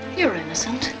 You're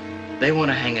innocent. They want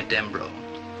to hang a Dembro.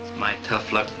 It's my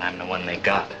tough luck that I'm the one they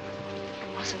got.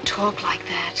 You mustn't talk like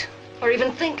that, or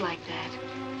even think like that.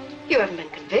 You haven't been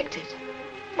convicted.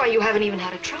 Why, you haven't even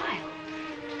had a trial.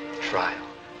 Trial?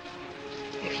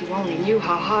 If you only knew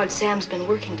how hard Sam's been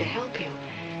working to help you,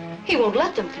 he won't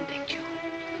let them convict you.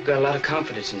 You've got a lot of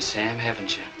confidence in Sam,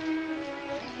 haven't you?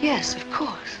 Yes, of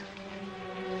course.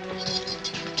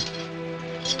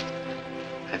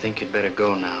 I think you'd better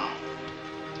go now.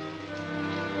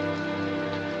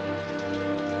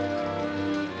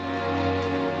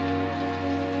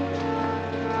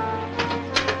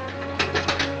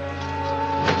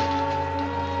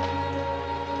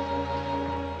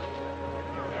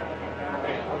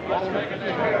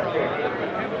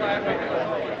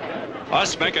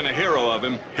 Us making a hero of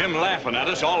him laughing at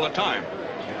us all the time.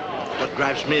 What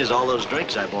gripes me is all those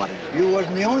drinks I bought him. You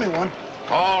wasn't the only one.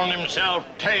 Calling himself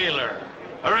Taylor.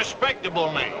 A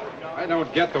respectable name. I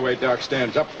don't get the way Doc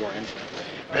stands up for him.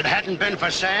 If it hadn't been for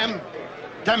Sam,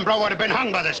 Dembro would have been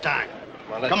hung by this time.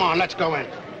 Well, come on, let's go in.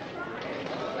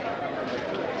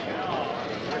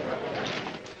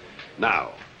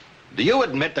 Now, do you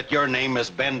admit that your name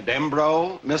is Ben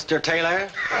Dembro, Mr. Taylor?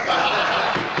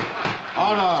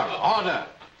 Order.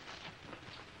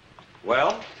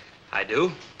 Well? I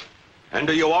do. And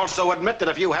do you also admit that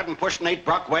if you hadn't pushed Nate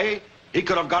Brockway, he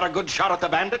could have got a good shot at the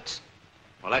bandits?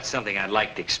 Well, that's something I'd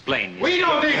like to explain. We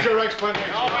don't need your explanation.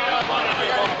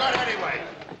 Good anyway.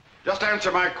 Just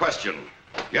answer my question.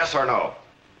 Yes or no?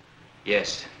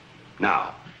 Yes.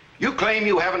 Now, you claim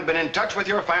you haven't been in touch with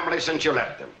your family since you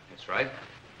left them. That's right.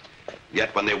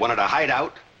 Yet when they wanted a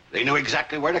hideout, they knew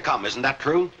exactly where to come. Isn't that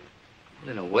true?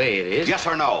 Well, in a way, it is. Yes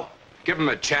or no? Give him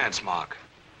a chance, Mark.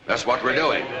 That's what we're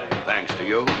doing. Thanks to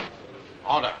you.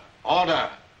 Order.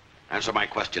 Answer my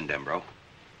question, Dembro.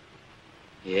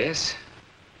 Yes.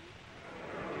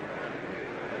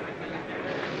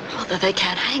 Father, they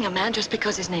can't hang a man just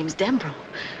because his name's Dembro.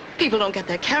 People don't get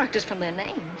their characters from their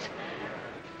names.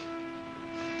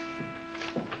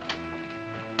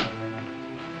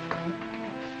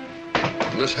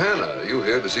 Miss Hannah, are you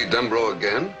here to see Dembro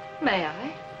again? May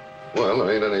I? Well,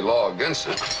 there ain't any law against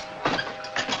it.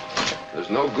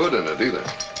 There's no good in it either.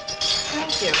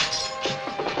 Thank you.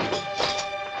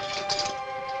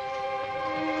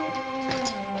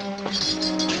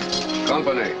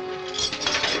 Company.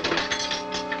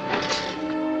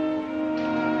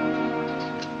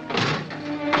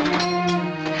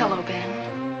 Hello,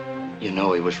 Ben. You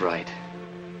know he was right.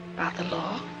 About the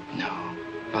law? No.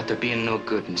 About there being no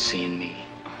good in seeing me.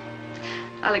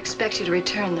 I'll expect you to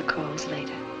return the calls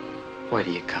later. Why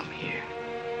do you come here?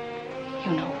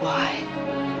 You know why.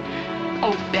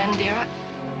 Oh, Ben, dear,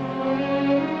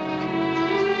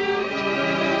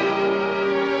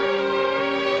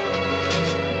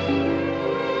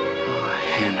 Oh,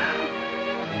 Hannah.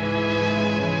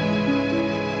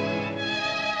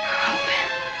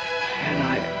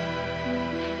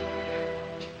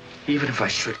 Even if I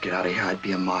should get out of here, I'd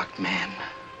be a marked man.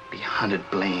 Be hunted,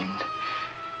 blamed.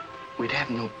 We'd have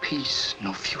no peace,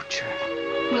 no future.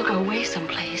 we'll go away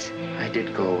someplace. I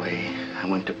did go away. I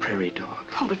went to Prairie Dog.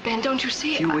 Oh, but Ben, don't you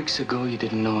see? A few weeks ago, you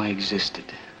didn't know I existed.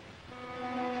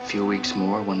 A few weeks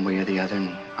more, one way or the other,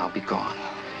 and I'll be gone.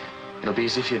 It'll be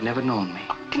as if you'd never known me.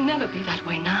 It can never be that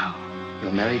way now.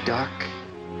 You're married, Doc.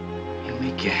 He'll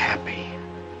make you happy,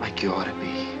 like you ought to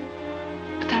be.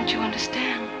 But don't you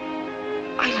understand?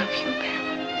 I love you, Ben.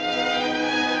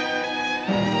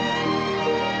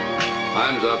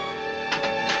 Time's up.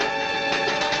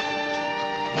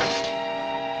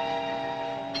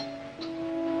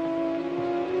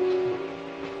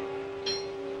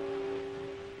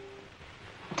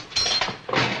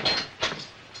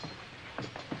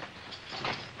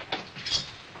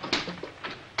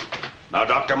 Now,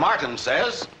 Dr. Martin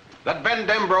says that Ben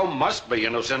Dembro must be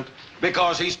innocent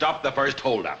because he stopped the first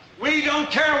holdup. We don't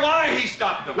care why he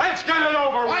stopped them. Let's get it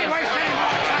over with.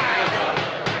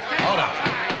 Hold up.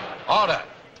 Order.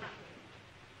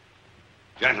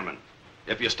 Gentlemen,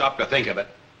 if you stop to think of it,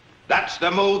 that's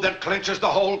the move that clinches the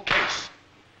whole case.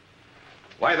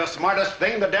 Why, the smartest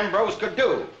thing the Dembros could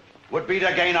do would be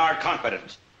to gain our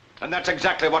confidence. And that's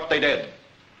exactly what they did.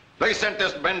 They sent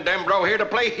this Ben Dembro here to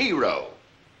play hero.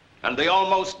 And they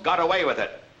almost got away with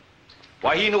it.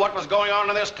 Why, he knew what was going on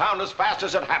in this town as fast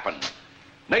as it happened.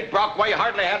 Nate Brockway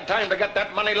hardly had time to get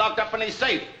that money locked up in his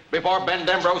safe before Ben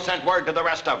Dembro sent word to the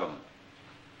rest of them.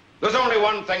 There's only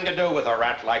one thing to do with a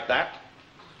rat like that.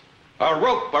 A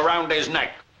rope around his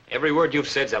neck. Every word you've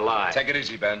said's a lie. Take it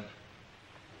easy, Ben.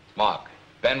 Mark,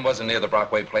 Ben wasn't near the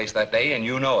Brockway place that day, and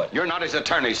you know it. You're not his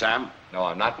attorney, Sam. No,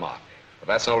 I'm not, Mark. But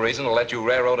that's no reason to let you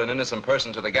railroad an innocent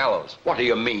person to the gallows. What do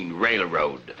you mean,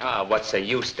 railroad? Ah, what's the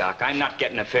use, Doc? I'm not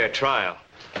getting a fair trial.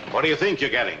 What do you think you're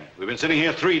getting? We've been sitting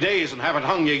here 3 days and haven't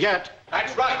hung you yet.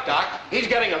 That's right, Doc. He's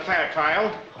getting a fair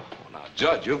trial. Now,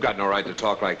 Judge, you've got no right to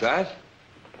talk like that.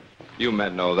 You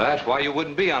men know that. Why, you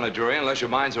wouldn't be on a jury unless your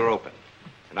minds are open.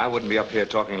 And I wouldn't be up here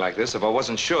talking like this if I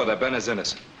wasn't sure that Ben is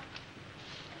innocent.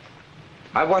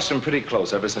 I've watched him pretty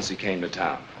close ever since he came to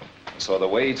town. I saw the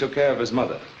way he took care of his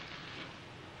mother.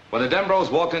 When the Dembros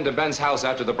walked into Ben's house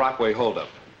after the Brockway holdup,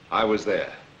 I was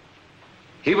there.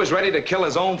 He was ready to kill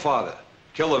his own father,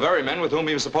 kill the very men with whom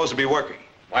he was supposed to be working.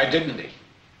 Why didn't he?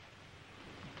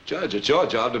 Judge, it's your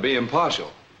job to be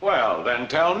impartial. Well, then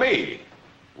tell me.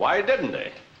 Why didn't he?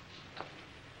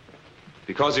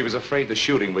 Because he was afraid the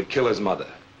shooting would kill his mother.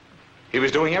 He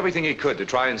was doing everything he could to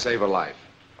try and save her life.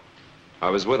 I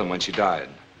was with him when she died.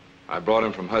 I brought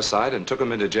him from her side and took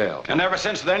him into jail. And ever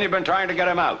since then, you've been trying to get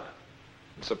him out.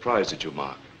 I'm surprised at you,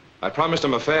 Mark. I promised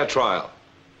him a fair trial.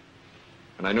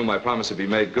 And I knew my promise would be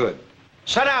made good.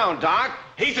 Sit down, Doc.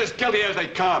 He's as guilty as they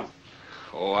come.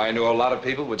 Oh, I knew a lot of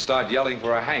people would start yelling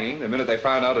for a hanging the minute they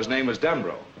found out his name was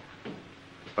Dembro.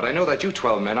 But I know that you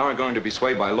 12 men aren't going to be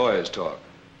swayed by lawyers' talk.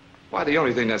 Why, the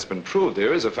only thing that's been proved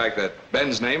here is the fact that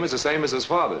Ben's name is the same as his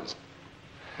father's.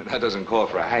 And that doesn't call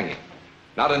for a hanging.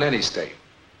 Not in any state.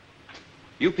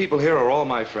 You people here are all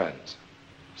my friends.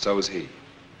 So is he.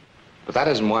 But that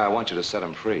isn't why I want you to set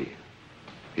him free.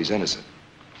 He's innocent.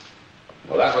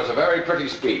 Well, that was a very pretty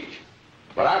speech.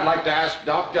 But I'd like to ask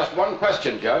Doc just one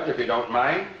question, Judge, if you don't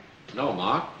mind. No,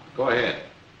 Mark. Go ahead.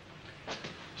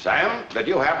 Sam, did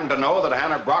you happen to know that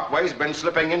Hannah Brockway's been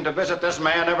slipping in to visit this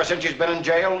man ever since she's been in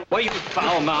jail? Well, you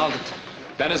foul-mouthed.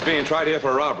 Ben is being tried here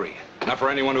for robbery, not for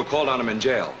anyone who called on him in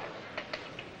jail.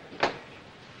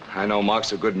 I know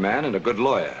Mark's a good man and a good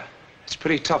lawyer. It's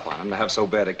pretty tough on him to have so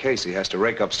bad a case he has to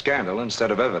rake up scandal instead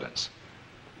of evidence.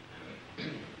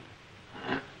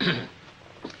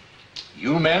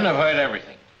 You men have heard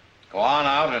everything. Go on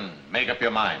out and make up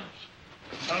your minds.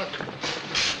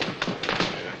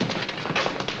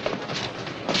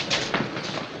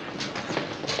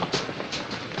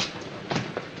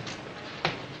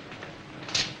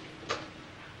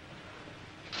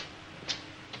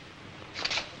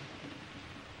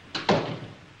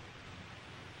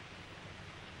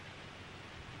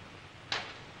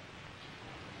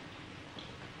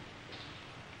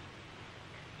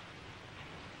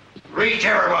 Reach,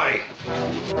 everybody.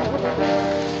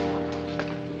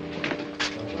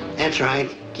 That's right.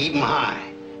 Keep 'em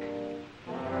high.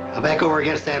 Now back over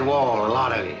against that wall, a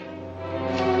lot of you.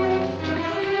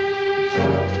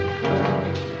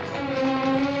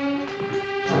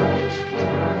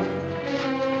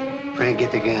 Frank,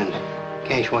 get the gun.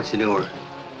 Cash, watch the door.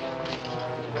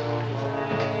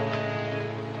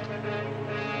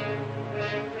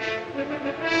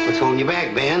 What's holding you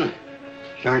back, Ben?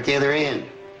 Start at the other end.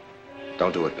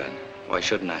 Don't do it, Ben. Why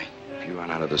shouldn't I? If you run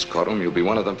out of this courtroom, you'll be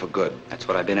one of them for good. That's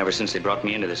what I've been ever since they brought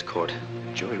me into this court.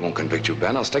 The jury won't convict you,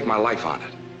 Ben. I'll stake my life on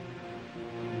it.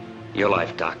 Your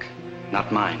life, Doc,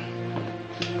 not mine.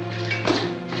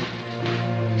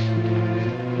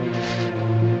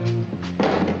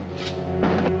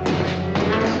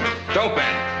 Don't,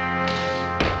 Ben.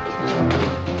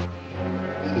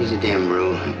 He's a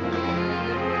Dembro.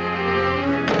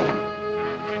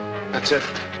 That's it.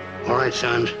 All right,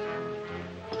 sons.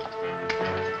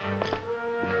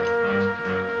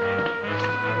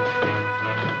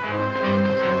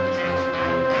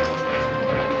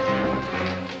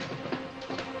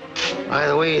 By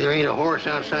the way, there ain't a horse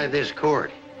outside this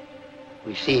court.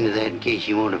 We've seen to that in case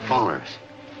you want to follow us.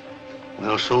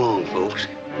 Well, so long, folks.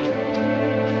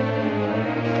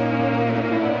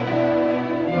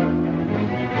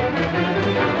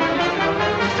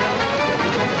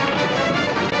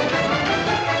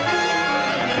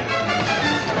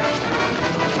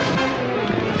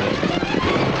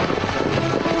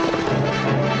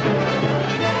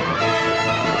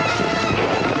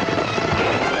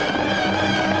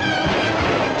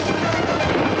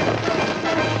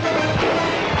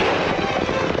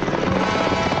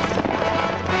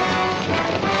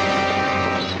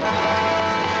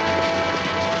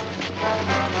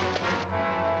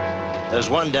 There's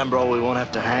one Dembro we won't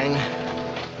have to hang.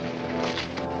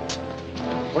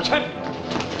 What's that?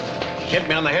 Hit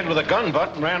me on the head with a gun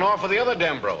butt and ran off with the other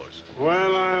Dembros.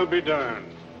 Well, I'll be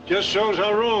darned. Just shows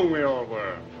how wrong we all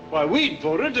were. Why, we'd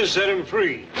voted to set him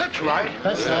free. That's right.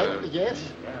 That's right, yes.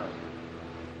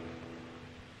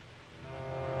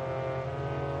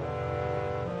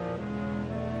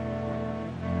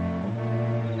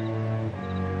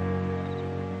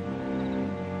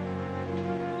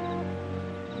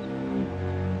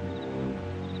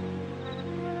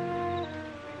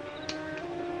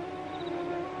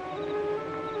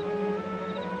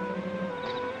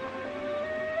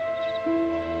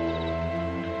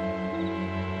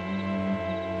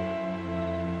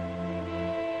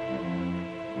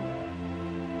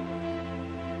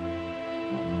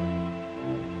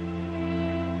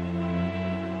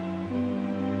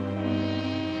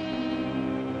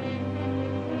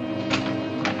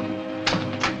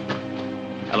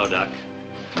 Hello, Doc.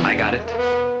 I got it.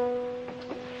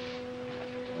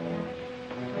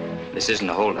 This isn't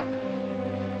a holdup.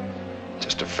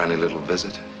 Just a friendly little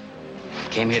visit. I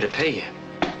came here to pay you.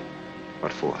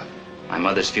 What for? My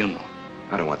mother's funeral.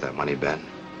 I don't want that money, Ben.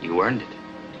 You earned it.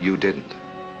 You didn't.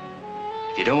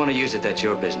 If you don't want to use it, that's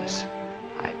your business.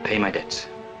 I pay my debts.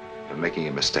 You're making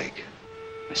a mistake.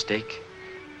 Mistake?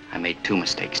 I made 2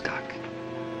 mistakes, Doc.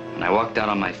 When I walked out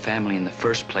on my family in the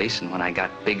first place, and when I got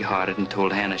big-hearted and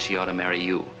told Hannah she ought to marry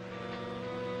you.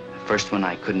 The first one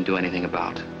I couldn't do anything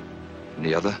about. And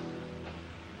the other?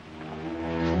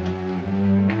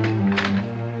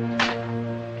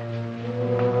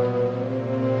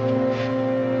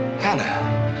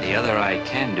 Hannah. The other I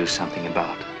can do something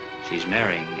about. She's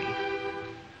marrying me.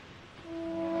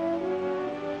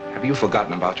 Have you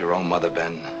forgotten about your own mother,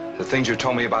 Ben? The things you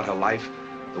told me about her life?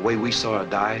 The way we saw her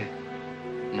die?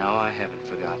 No, I haven't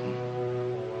forgotten.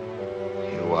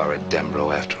 You are a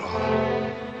Dembro after all.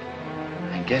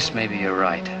 I guess maybe you're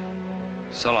right.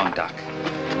 So long, Doc.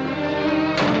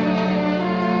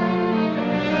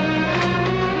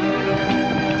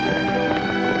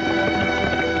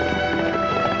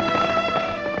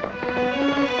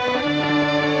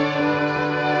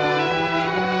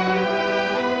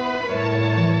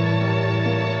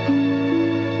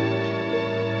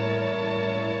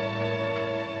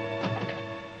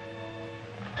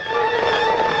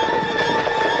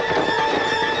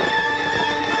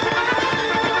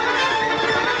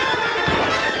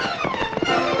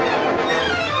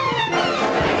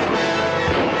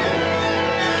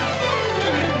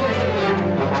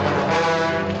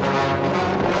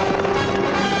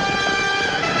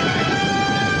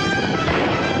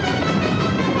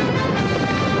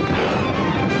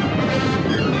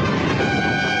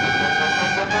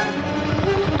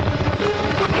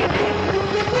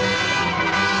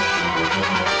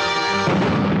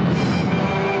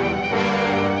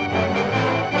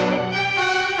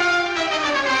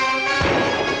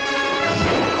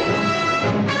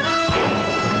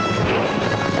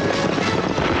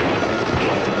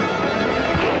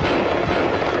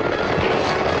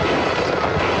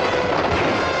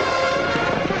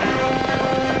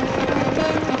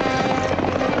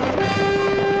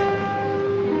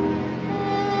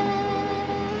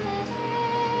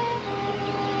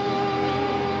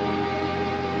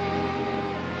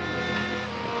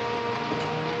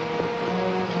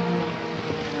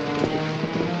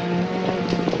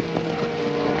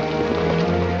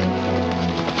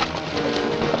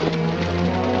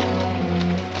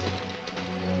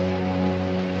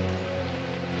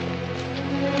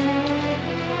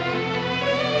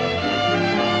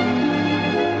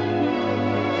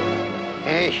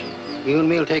 You and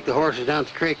me will take the horses down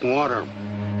to the creek and water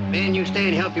them. Ben, you stay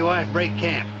and help your wife break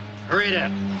camp. Hurry it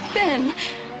up. Ben,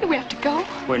 we have to go.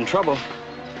 We're in trouble.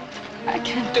 I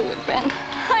can't do it, Ben.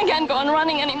 I can't go on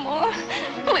running anymore.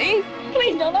 Please,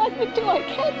 please don't ask me to. I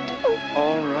can't do it.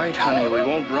 All right, honey, we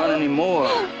won't run anymore.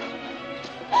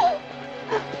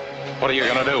 What are you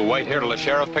gonna do, wait here till the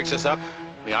sheriff picks us up?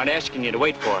 We aren't asking you to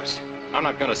wait for us. I'm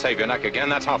not gonna save your neck again.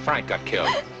 That's how Frank got killed.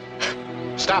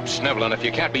 Stop sniveling. If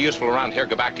you can't be useful around here,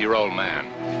 go back to your old man.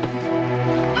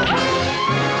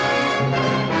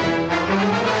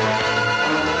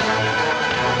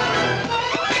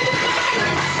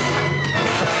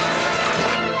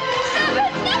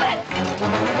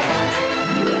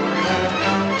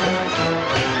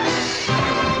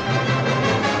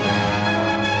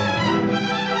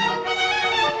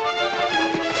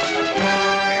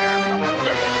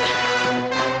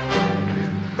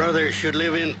 Brothers should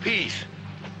live in peace.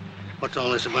 What's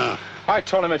all this about? I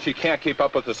told him if she can't keep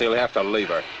up with us, he'll have to leave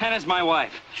her. Hannah's my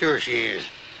wife. Sure she is.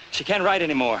 She can't ride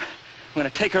anymore. I'm gonna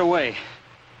take her away.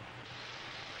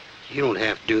 You don't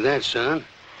have to do that, son.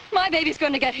 My baby's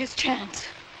going to get his chance.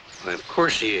 Well, of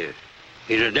course he is.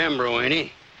 He's a Dembro, ain't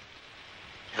he?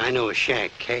 I know a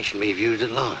shack Cash and me've used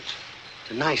it lots.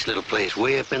 It's a nice little place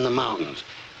way up in the mountains.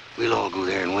 We'll all go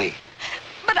there and wait.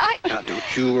 But Now,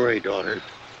 don't you worry, daughter.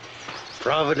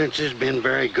 Providence has been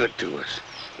very good to us.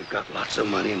 We've got lots of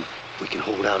money, and we can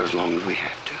hold out as long as we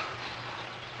have to.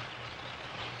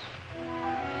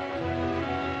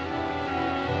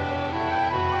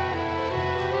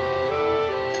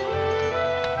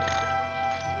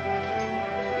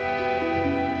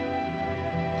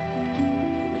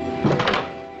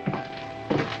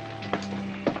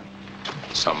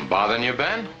 Something bothering you,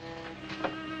 Ben?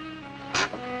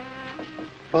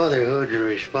 Fatherhood's a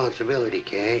responsibility,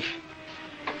 Cash.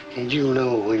 And you'll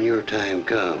know when your time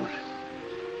comes.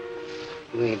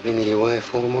 You ain't been to your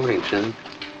wife all morning, son.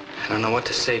 I don't know what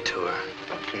to say to her.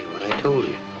 Say what I told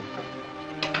you.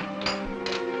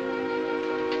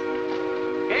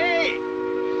 Hey!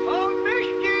 Oh,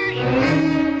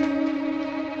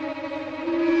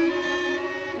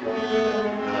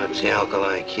 Oh, it's the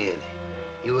Alkali Kid.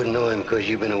 You wouldn't know him because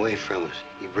you've been away from us.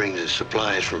 He brings us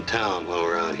supplies from town while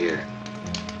we're out here.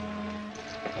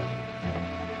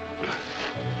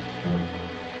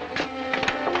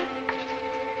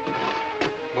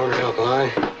 Morning, Alkali.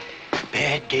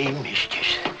 Bad day,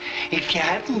 mistress. If you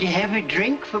happen to have a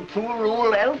drink for poor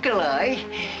old Alkali.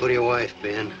 Go to your wife,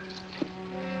 Ben.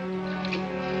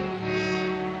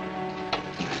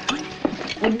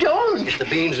 Don't! Get the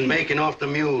beans and bacon off the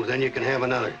mules, then you can have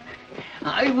another.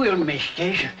 I will,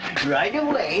 mistress. Right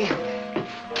away.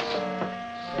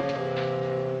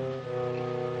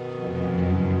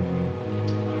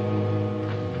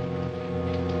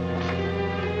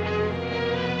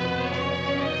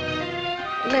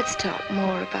 Let's talk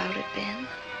more about it, Ben.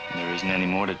 There isn't any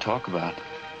more to talk about.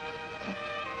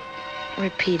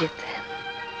 Repeat it, then.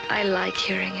 I like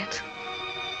hearing it.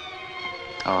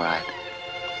 All right.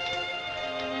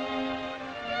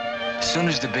 As soon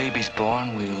as the baby's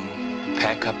born, we'll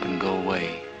pack up and go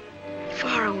away.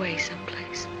 Far away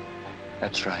someplace.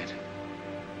 That's right.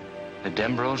 The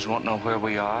Dembros won't know where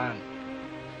we are.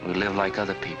 We live like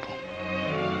other people.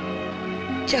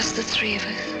 Just the three of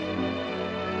us.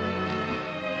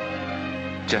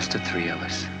 Just the three of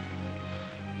us.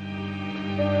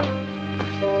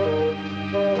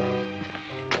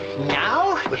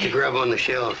 Now? Put the grub on the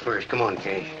shelf first. Come on,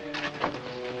 Cash.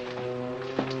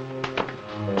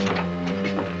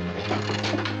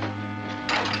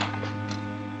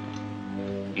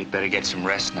 You'd better get some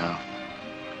rest now.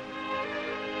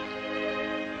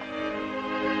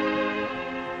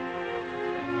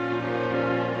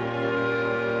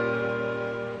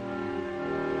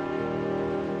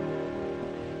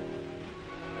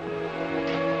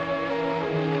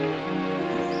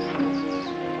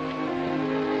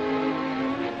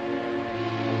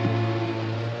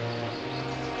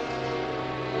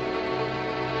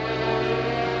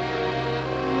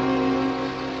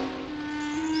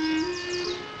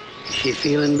 She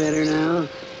feeling better now?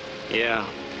 Yeah.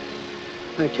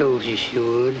 I told you she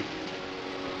would.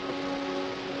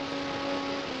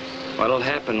 What'll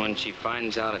happen when she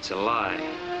finds out it's a lie?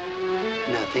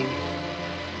 Nothing.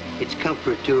 It's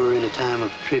comfort to her in a time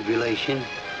of tribulation.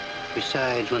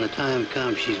 Besides, when the time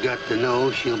comes, she's got to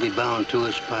know she'll be bound to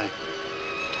us by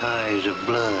ties of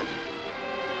blood.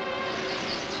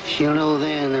 She'll know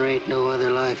then there ain't no other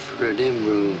life for a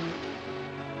Dembro.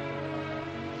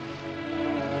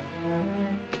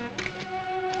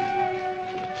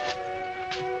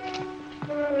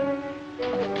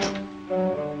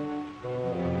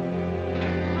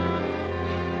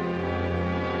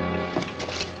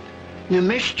 The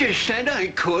mistress said I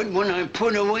could when I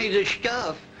put away the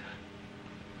stuff.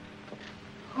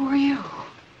 Who are you?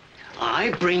 I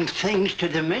bring things to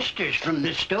the mistress from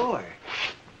the store.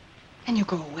 And you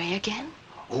go away again?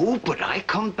 Oh, but I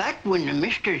come back when the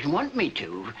misters want me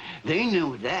to. They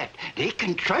know that. They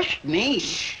can trust me.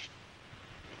 Shh.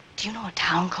 Do you know a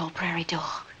town called Prairie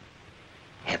Dog?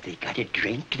 Have they got a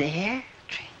drink there?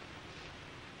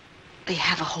 They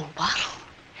have a whole bottle.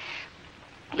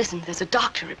 Listen, there's a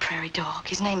doctor at Prairie Dog.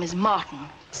 His name is Martin.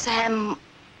 Sam...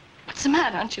 What's the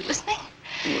matter? Aren't you listening?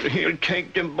 Well, he'll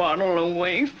take the bottle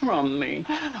away from me.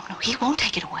 No. He won't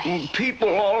take it away. Well, people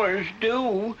always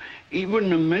do. Even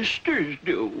the misters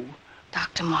do.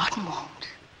 Dr. Martin won't.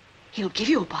 He'll give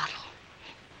you a bottle.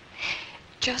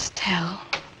 Just tell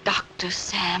Dr.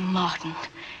 Sam Martin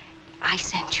I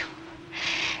sent you.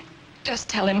 Just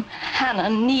tell him Hannah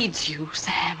needs you,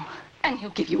 Sam. And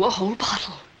he'll give you a whole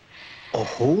bottle. A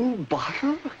whole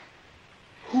bottle?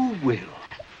 Who will?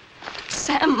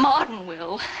 Sam Martin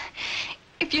will.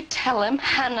 If you tell him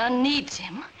Hannah needs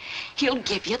him, he'll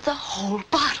give you the whole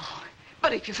bottle.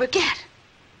 But if you forget,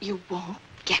 you won't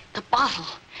get the bottle.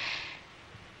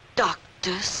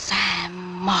 Dr. Sam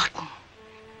Martin.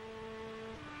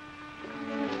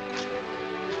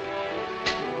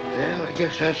 Well, I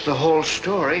guess that's the whole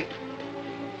story.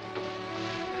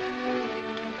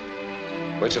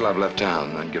 Wait till I've left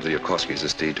town and give the Yokoskis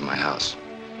this deed to my house.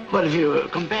 What if you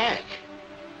come back?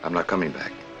 I'm not coming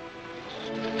back.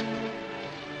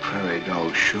 Prairie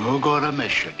Dog's sure gonna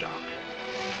miss you, Doc.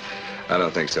 I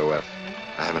don't think so, Eph.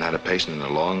 I haven't had a patient in a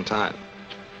long time.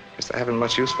 Guess they haven't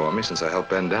much use for me since I helped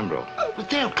Ben Dembro.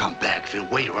 But they'll come back if you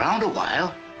wait around a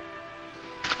while.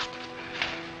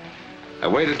 I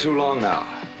waited too long now.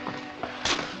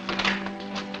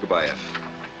 Goodbye, Eph.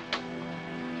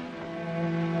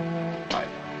 Bye.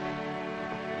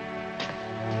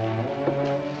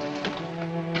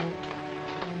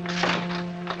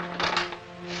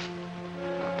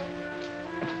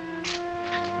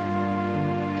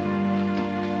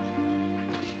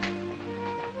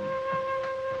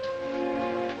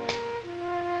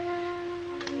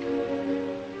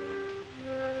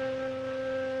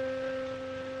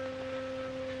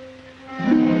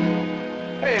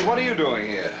 Hey, what are you doing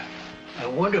here? I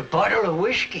want a bottle of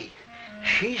whiskey.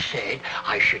 She said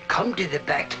I should come to the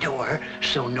back door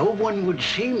so no one would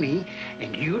see me,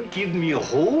 and you'd give me a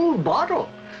whole bottle.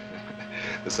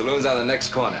 The saloon's on the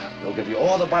next corner. They'll give you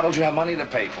all the bottles you have money to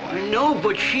pay for. No,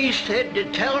 but she said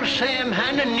to tell Sam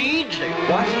Hannah needs it.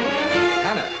 What?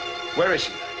 Hannah? Where is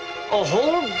she? A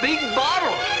whole big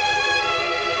bottle.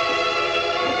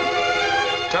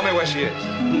 Tell me where she is.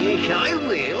 Yes, I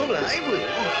will.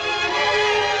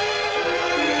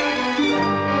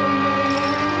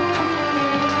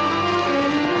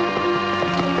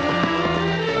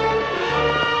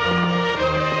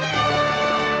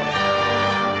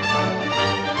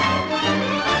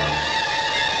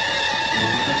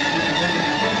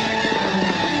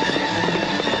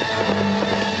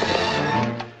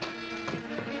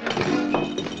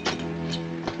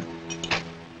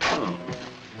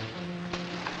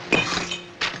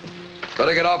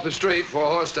 Better get off the street before a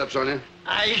horse steps on you.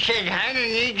 I said Hannah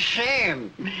needs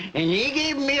Sam, and he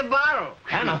gave me a bottle.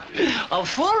 Hannah? A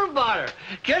full bottle,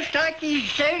 just like he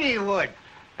said he would.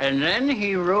 And then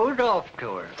he rode off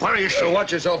to her. Why don't you so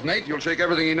watch yourself, Nate? You'll shake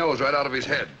everything he knows right out of his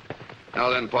head. Now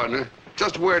then, partner,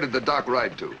 just where did the doc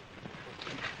ride to?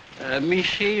 Let me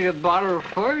see the bottle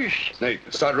first.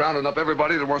 Nate, start rounding up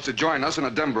everybody that wants to join us in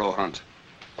a Dembro hunt.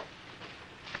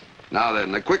 Now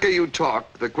then, the quicker you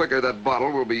talk, the quicker that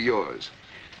bottle will be yours.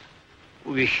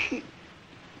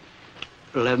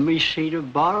 Let me see the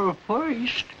bottle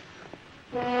first.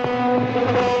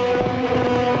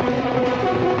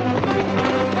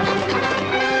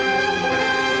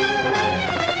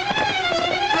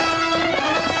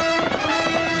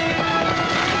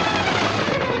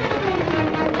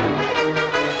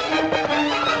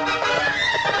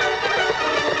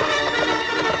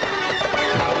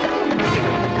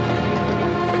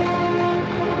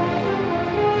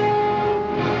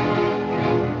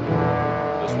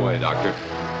 Doctor.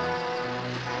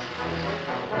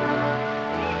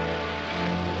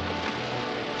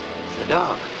 The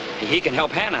doc. He can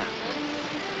help Hannah.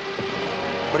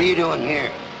 What are you doing here?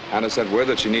 Hannah sent word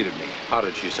that she needed me. How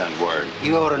did she send word?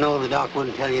 You ought to know the doc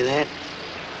wouldn't tell you that.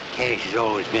 Cash has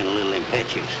always been a little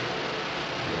impetuous.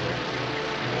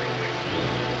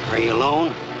 Are you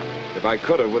alone? If I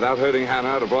could have, without hurting Hannah,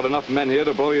 I'd have brought enough men here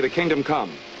to blow you to kingdom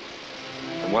come.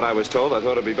 From what I was told, I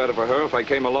thought it'd be better for her if I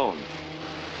came alone.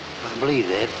 I believe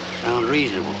that. Sounds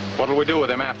reasonable. What'll we do with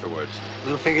him afterwards?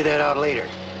 We'll figure that out later.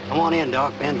 Come on in,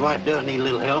 Doc. Ben's wife does need a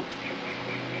little help.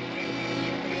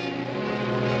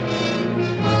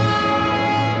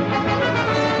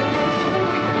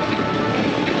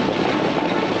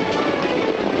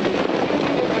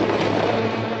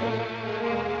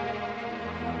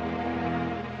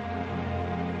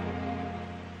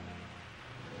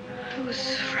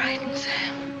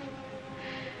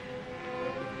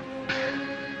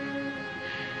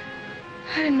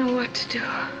 what to do.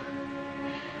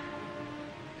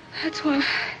 That's why...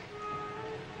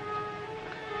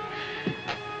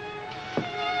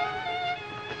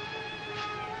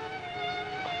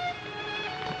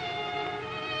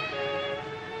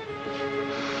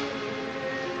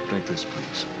 Drink this,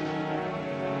 please.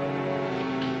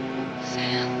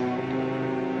 Sam.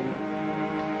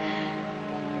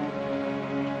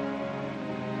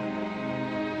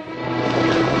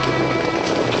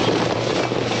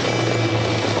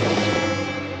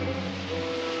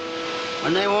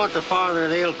 When they want the father,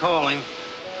 they'll call him.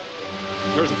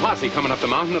 There's a posse coming up the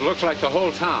mountain. It looks like the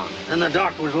whole town. And the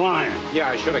doc was lying. Yeah,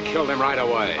 I should have killed him right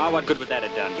away. Oh, what good would that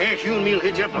have done? Cash, you and me'll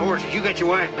hitch up the horses. You got your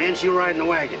wife, man. She'll ride in the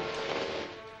wagon.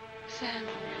 Sam,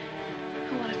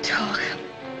 I want to talk.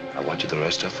 I want you to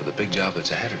rest up for the big job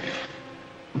that's ahead of you.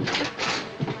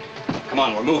 Come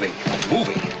on, we're moving.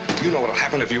 Moving? You know what'll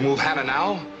happen if you move Hannah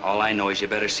now? All I know is you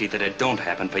better see that it don't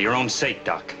happen for your own sake,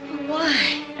 Doc.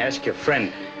 Why? Ask your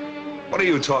friend. What are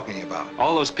you talking about?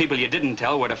 All those people you didn't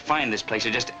tell where to find this place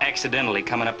are just accidentally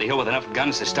coming up the hill with enough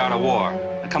guns to start a war.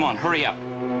 Now, come on, hurry up.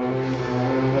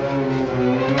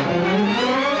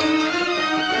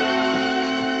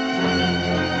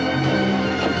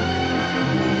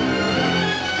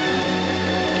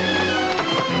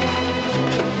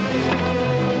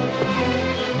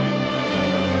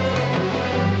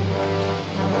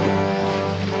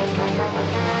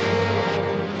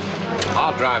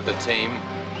 I'll drive the team.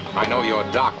 I know your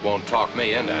doc won't talk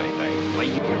me into anything. Well,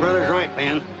 your brother's right,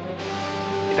 Ben.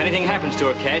 If anything happens to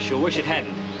her, Cash, you'll wish it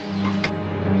hadn't.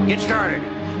 Get started.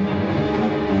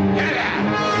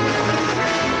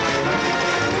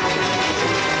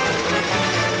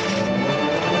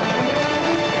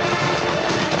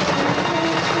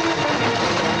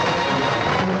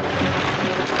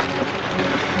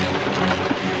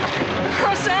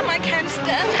 Oh, Sam, I can't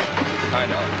stand. I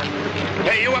know.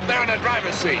 Hey, you up there in the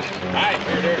driver's seat. Aye,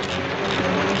 Herder.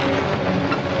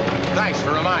 Thanks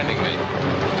for reminding me.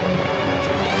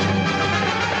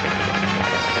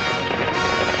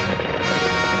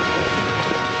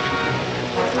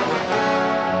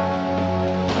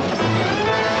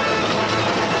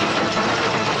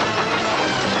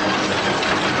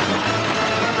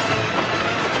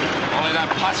 Only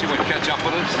that posse would catch up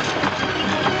with us.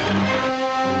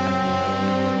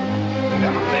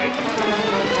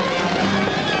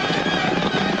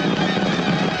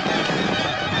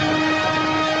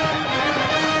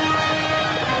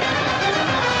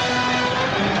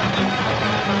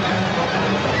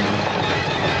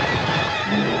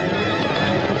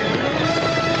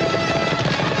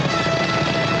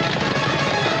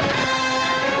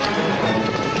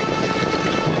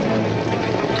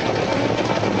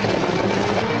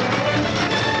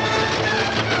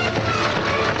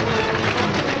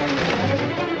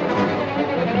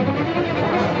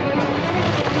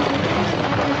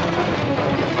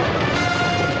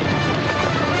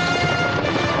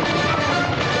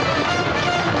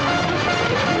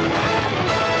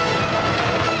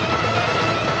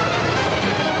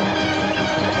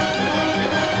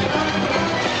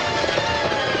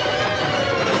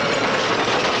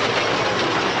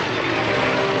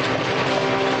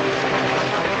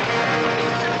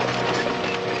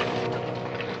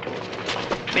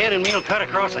 Ben and me'll cut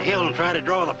across the hill and try to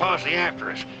draw the posse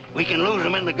after us. We can lose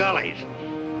them in the gullies.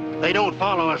 If they don't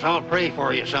follow us, I'll pray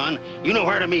for you, son. You know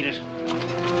where to meet us.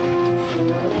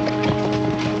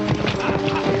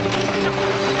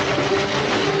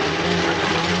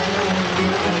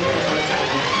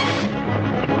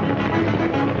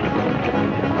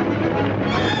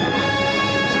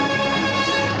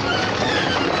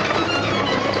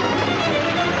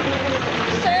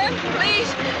 Sam,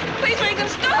 please. Please make them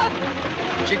stop.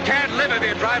 She can't live if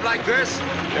you drive like this.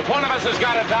 If one of us has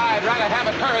got to die, I'd rather have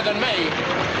it her than me.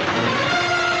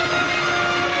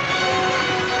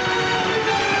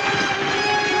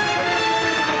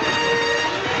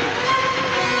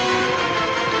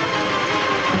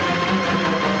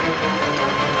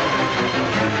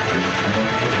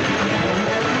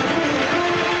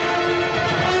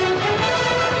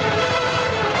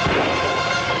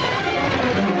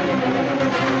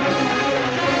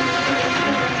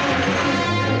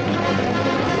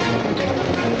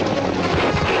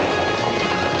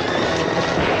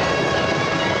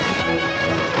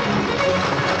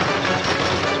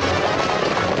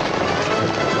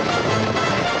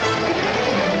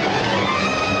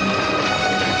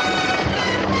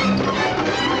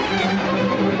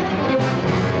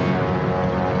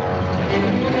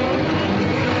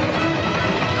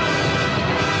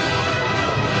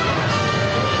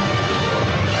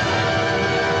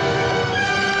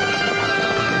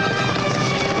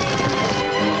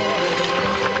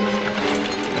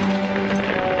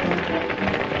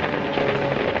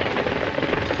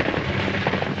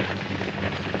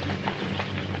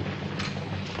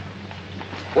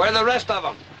 Where are the rest of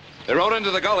them? They rode into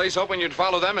the gullies, hoping you'd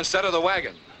follow them instead of the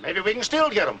wagon. Maybe we can still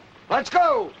get them. Let's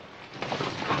go!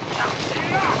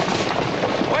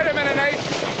 Wait a minute, Nate.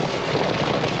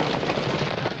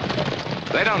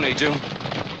 They don't need you.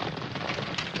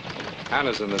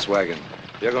 Hannah's in this wagon.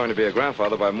 You're going to be a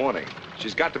grandfather by morning.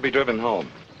 She's got to be driven home.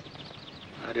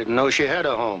 I didn't know she had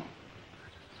a home.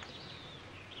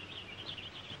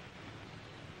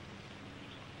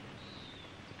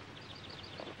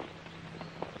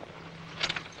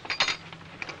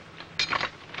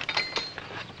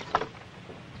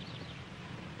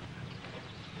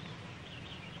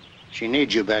 She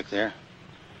needs you back there.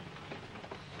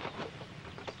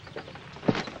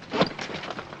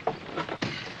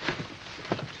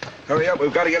 Hurry up,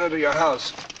 we've got to get her to your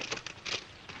house.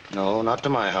 No, not to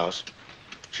my house.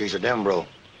 She's a Dembro.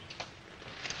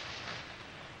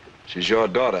 She's your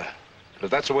daughter. But if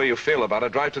that's the way you feel about her,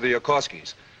 drive to the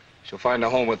Yokorskis. She'll find a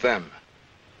home with them.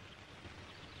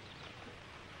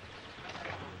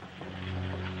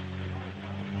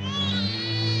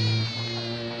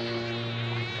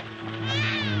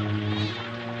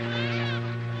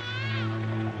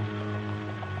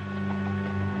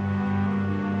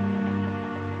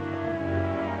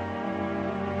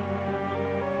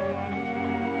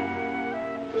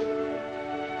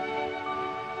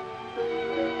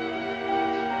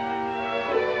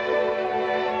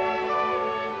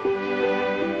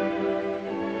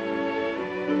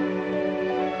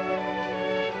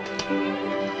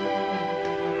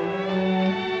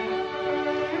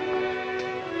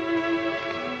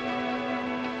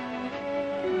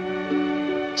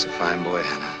 He's a fine boy,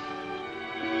 Hannah.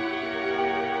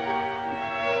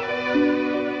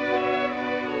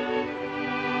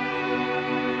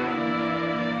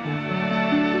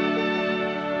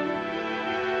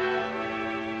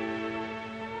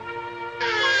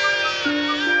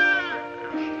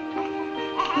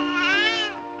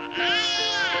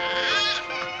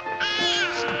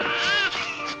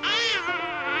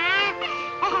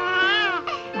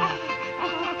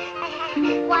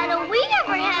 Why don't we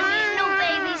ever have no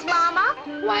babies, Mama?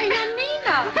 Why,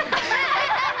 Nina?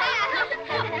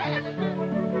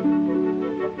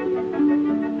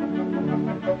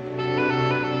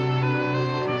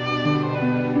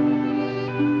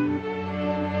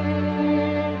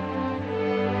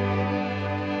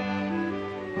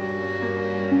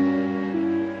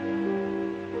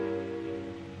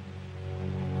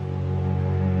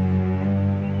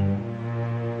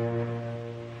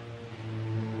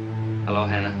 Hello,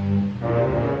 Hannah.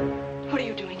 What are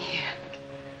you doing here?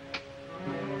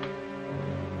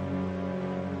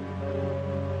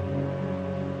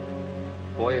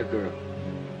 Boy or girl?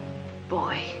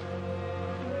 Boy,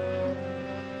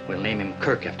 We'll name him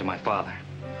Kirk after my father.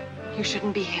 you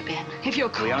shouldn't be here, Ben. If you're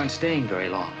cold. We aren't staying very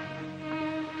long.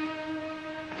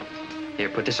 Here,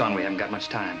 put this on. We haven't got much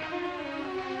time.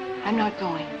 I'm not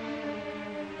going.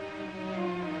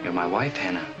 You're my wife,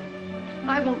 Hannah.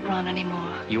 I won't run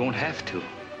anymore. You won't have to.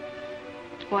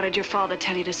 What did your father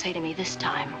tell you to say to me this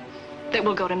time? That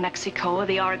we'll go to Mexico or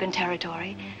the Oregon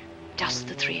Territory? Just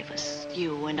the three of us.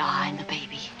 You and I and the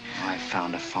baby. I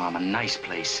found a farm, a nice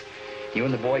place. You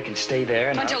and the boy can stay there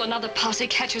and Until another posse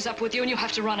catches up with you and you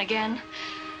have to run again.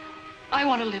 I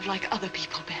want to live like other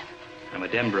people, Ben. I'm a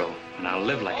Dembro, and I'll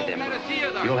live like a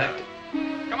Dembro. You'll have to.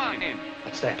 Come on in.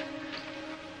 What's that?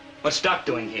 What's Doc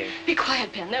doing here? Be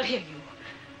quiet, Ben. They'll hear you.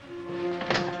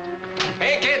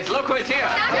 Hey, kids, look who's here.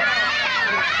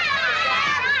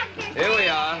 Here we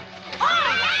are.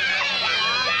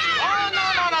 Oh,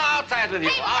 no, outside with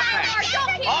you. Outside.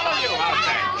 All of you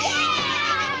outside.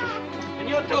 And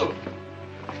you too.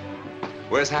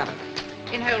 Where's Hannah?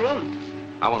 In her room.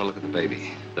 I want to look at the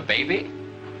baby. The baby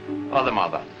or the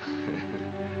mother?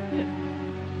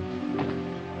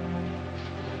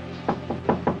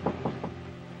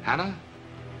 Hannah?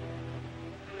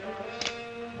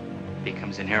 If he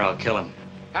comes in here, I'll kill him.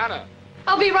 Hannah!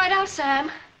 I'll be right out,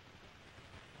 Sam.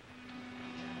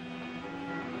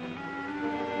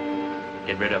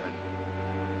 Get rid of him.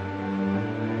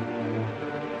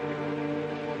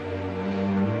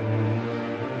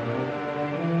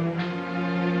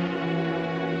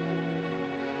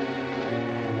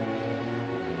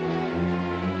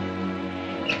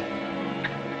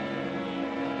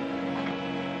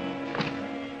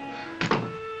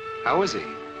 How is he?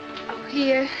 Oh,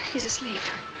 he's asleep.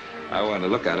 I want to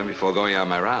look at him before going on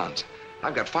my rounds.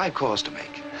 I've got 5 calls to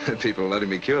make. People are letting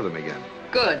me cure them again.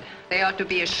 Good. They ought to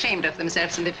be ashamed of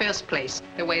themselves in the first place,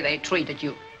 the way they treated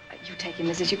you. You take him,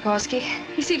 Mrs. Yokorski.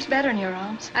 He sleeps better in your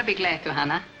arms. I'd be glad to,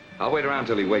 Hannah. I'll wait around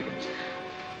till he wakens.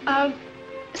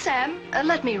 Sam,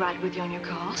 let me ride with you on your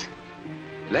calls.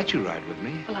 let you ride with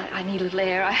me. Well, I need a little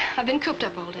air. I've been cooped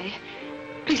up all day.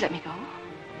 Please let me go.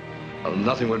 Well,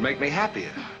 nothing would make me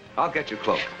happier. I'll get your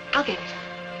cloak. I'll get it.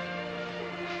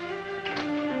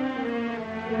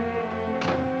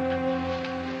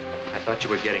 I thought you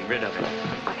were getting rid of it.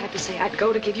 I had to say I'd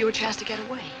go to give you a chance to get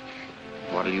away.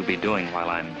 What'll you be doing while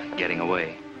I'm getting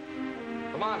away?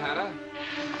 Come on, Hannah.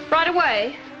 Right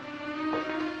away.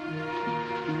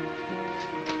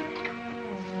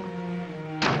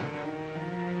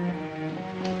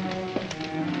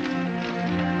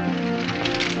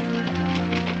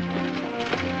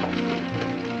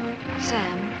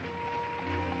 Sam,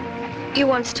 you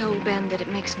once told Ben that it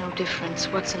makes no difference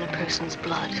what's in a person's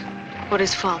blood, what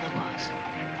his father was.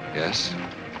 Yes?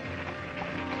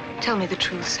 Tell me the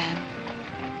truth, Sam.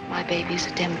 My baby's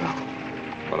a Dembro.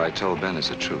 What I told Ben is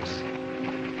the truth.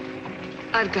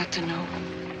 I've got to know.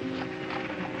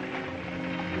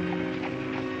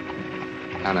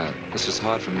 Hannah, this is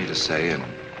hard for me to say, and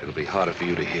it'll be harder for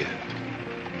you to hear.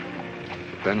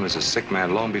 Ben was a sick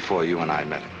man long before you and I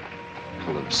met him.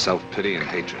 Full of self-pity and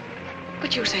hatred.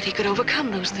 But you said he could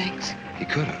overcome those things. He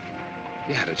could have.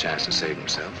 He had a chance to save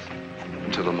himself.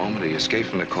 Until the moment he escaped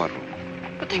from the courtroom.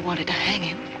 But they wanted to hang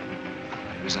him.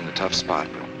 He was in a tough spot,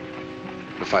 but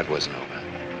the fight wasn't over.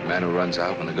 The man who runs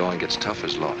out when the going gets tough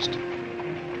is lost.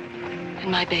 And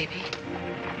my baby?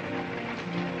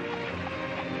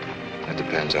 That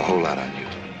depends a whole lot on you.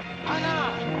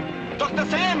 Anna! Dr.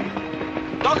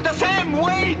 Sam! Dr. Sam,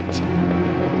 wait!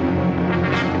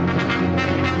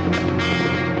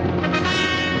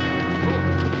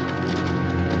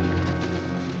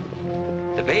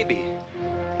 The baby.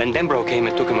 Then Dembro came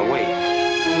and took him away.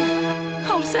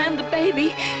 Oh, Sam, the baby.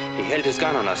 He held his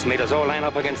gun on us, made us all line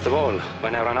up against the wall.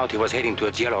 When I ran out, he was heading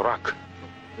towards Yellow Rock.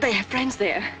 They have friends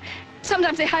there.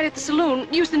 Sometimes they hide at the saloon,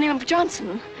 use the name of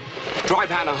Johnson. Drive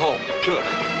Hannah home. Sure.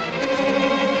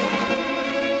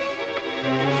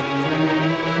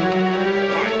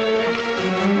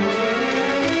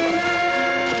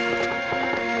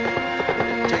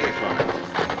 Take it from her.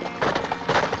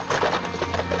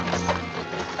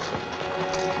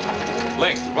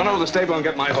 Link, run over to the stable and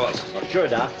get my horse. Oh, sure,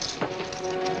 Doc.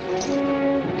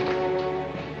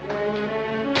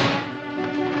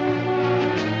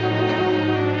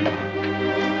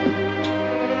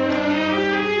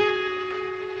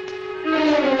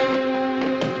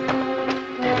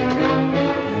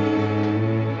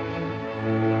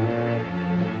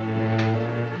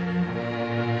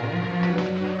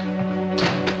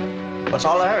 What's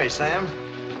all the hurry, Sam?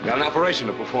 Got an operation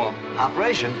to perform.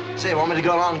 Operation? Say, want me to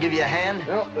go along and give you a hand?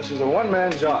 No, this is a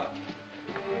one-man job.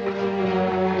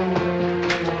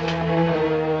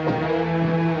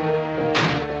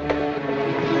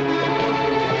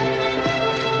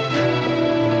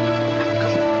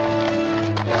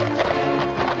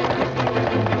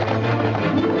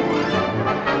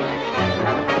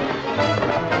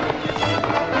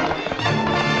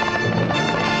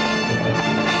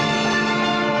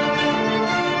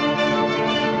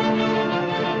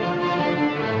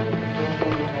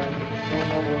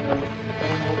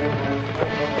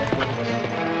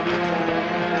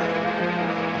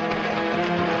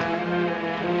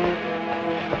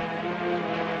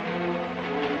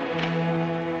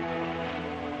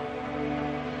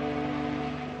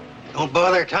 Don't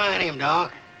bother tying him,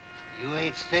 Doc. You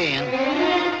ain't staying.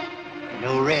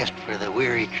 No rest for the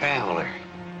weary traveler.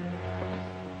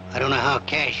 I don't know how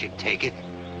Cash would take it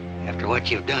after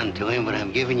what you've done to him, but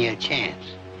I'm giving you a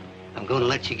chance. I'm going to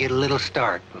let you get a little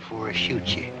start before I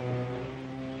shoot you.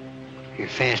 If you're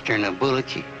faster than a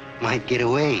bullet, you might get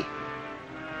away.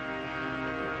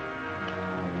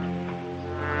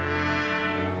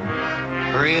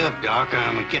 Hurry up, Doc.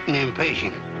 I'm getting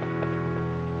impatient.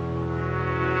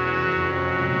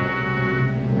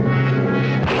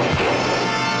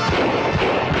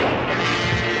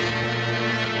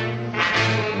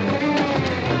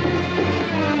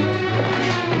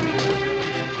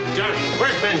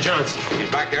 Johnson.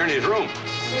 He's back there in his room.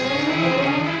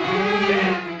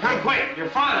 Ben, come quick. Your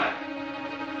father.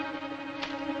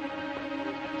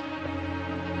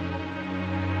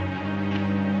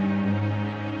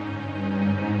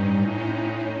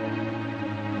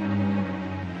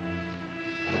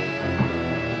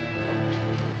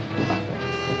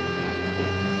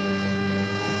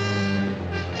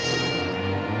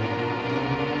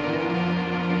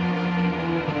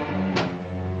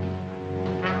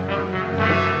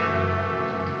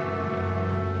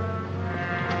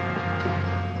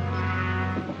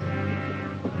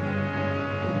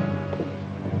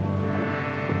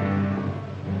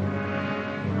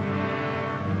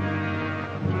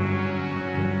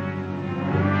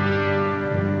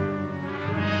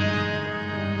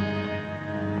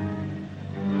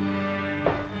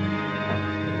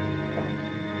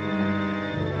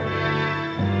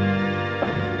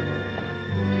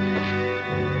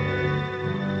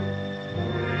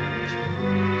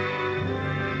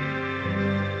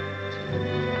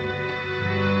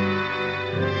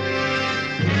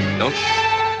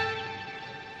 don't.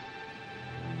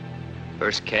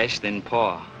 First Cash, then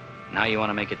Pa. Now you want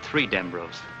to make it 3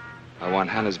 Dembros. I want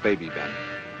Hannah's baby, Ben.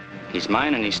 He's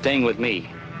mine and he's staying with me.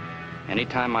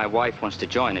 Anytime my wife wants to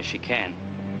join us, she can.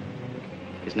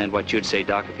 Isn't that what you'd say,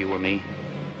 Doc, if you were me?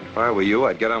 If I were you,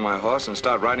 I'd get on my horse and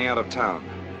start riding out of town.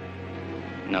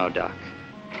 No, Doc.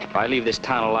 If I leave this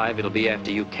town alive, it'll be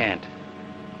after you can't.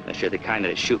 Unless you're the kind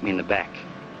that'll shoot me in the back.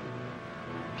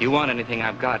 If you want anything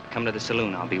I've got, come to the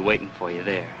saloon. I'll be waiting for you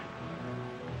there.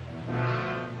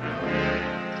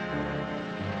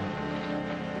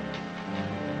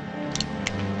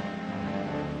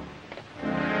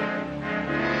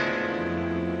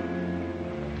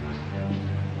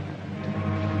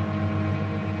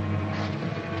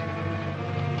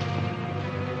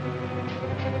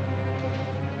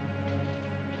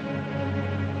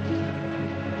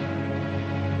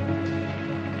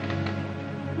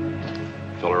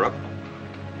 Fill her up.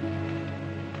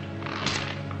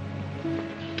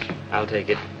 I'll take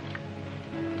it.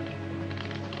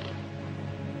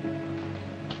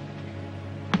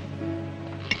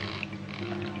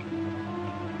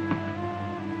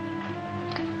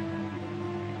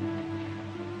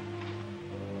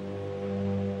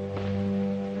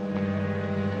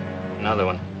 Another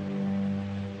one.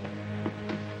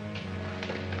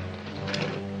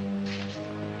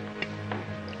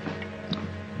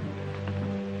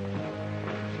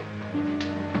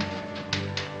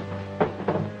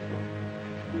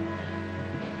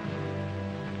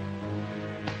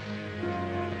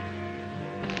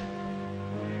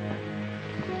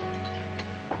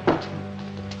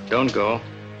 Don't go.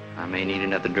 I may need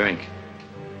another drink.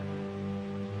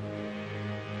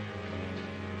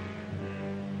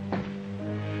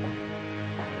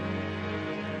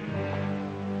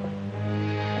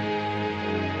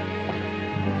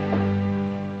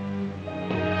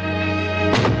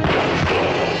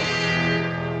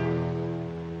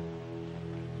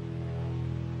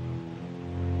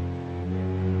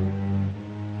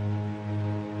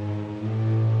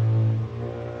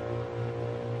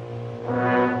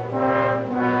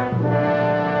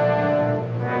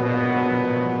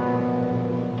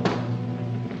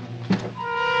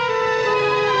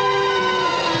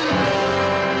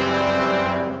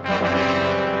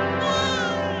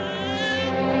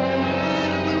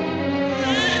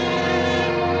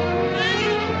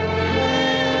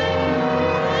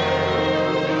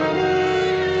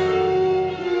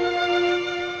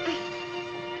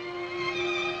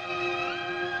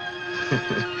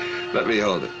 Let me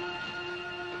hold it.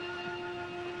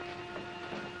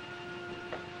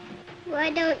 Why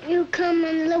don't you come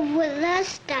and live with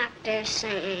us, Dr.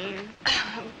 Sam?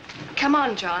 Come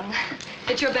on, John.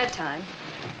 It's your bedtime.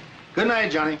 Good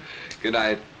night, Johnny. Good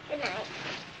night. Good night.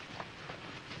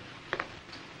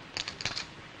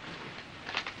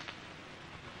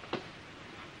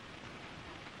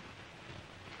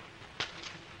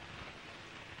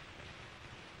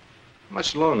 How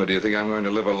much longer do you think I'm going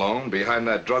to live alone behind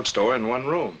that drugstore in one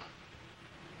room?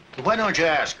 Why don't you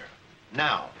ask her?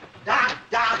 Now. Doc!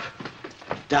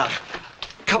 Doc,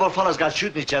 a couple of fellas got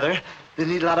shooting each other. They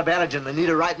need a lot of bandaging. They need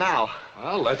it right now.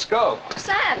 Well, let's go.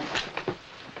 Sam!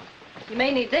 You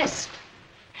may need this.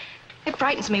 It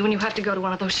frightens me when you have to go to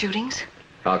one of those shootings.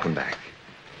 I'll come back.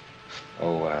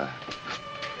 Oh,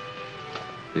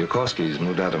 the Yokorskis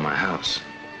moved out of my house.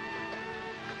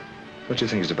 Don't you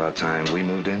think it's about time we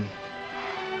moved in?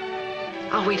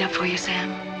 I'll wait up for you, Sam.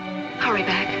 Hurry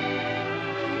back.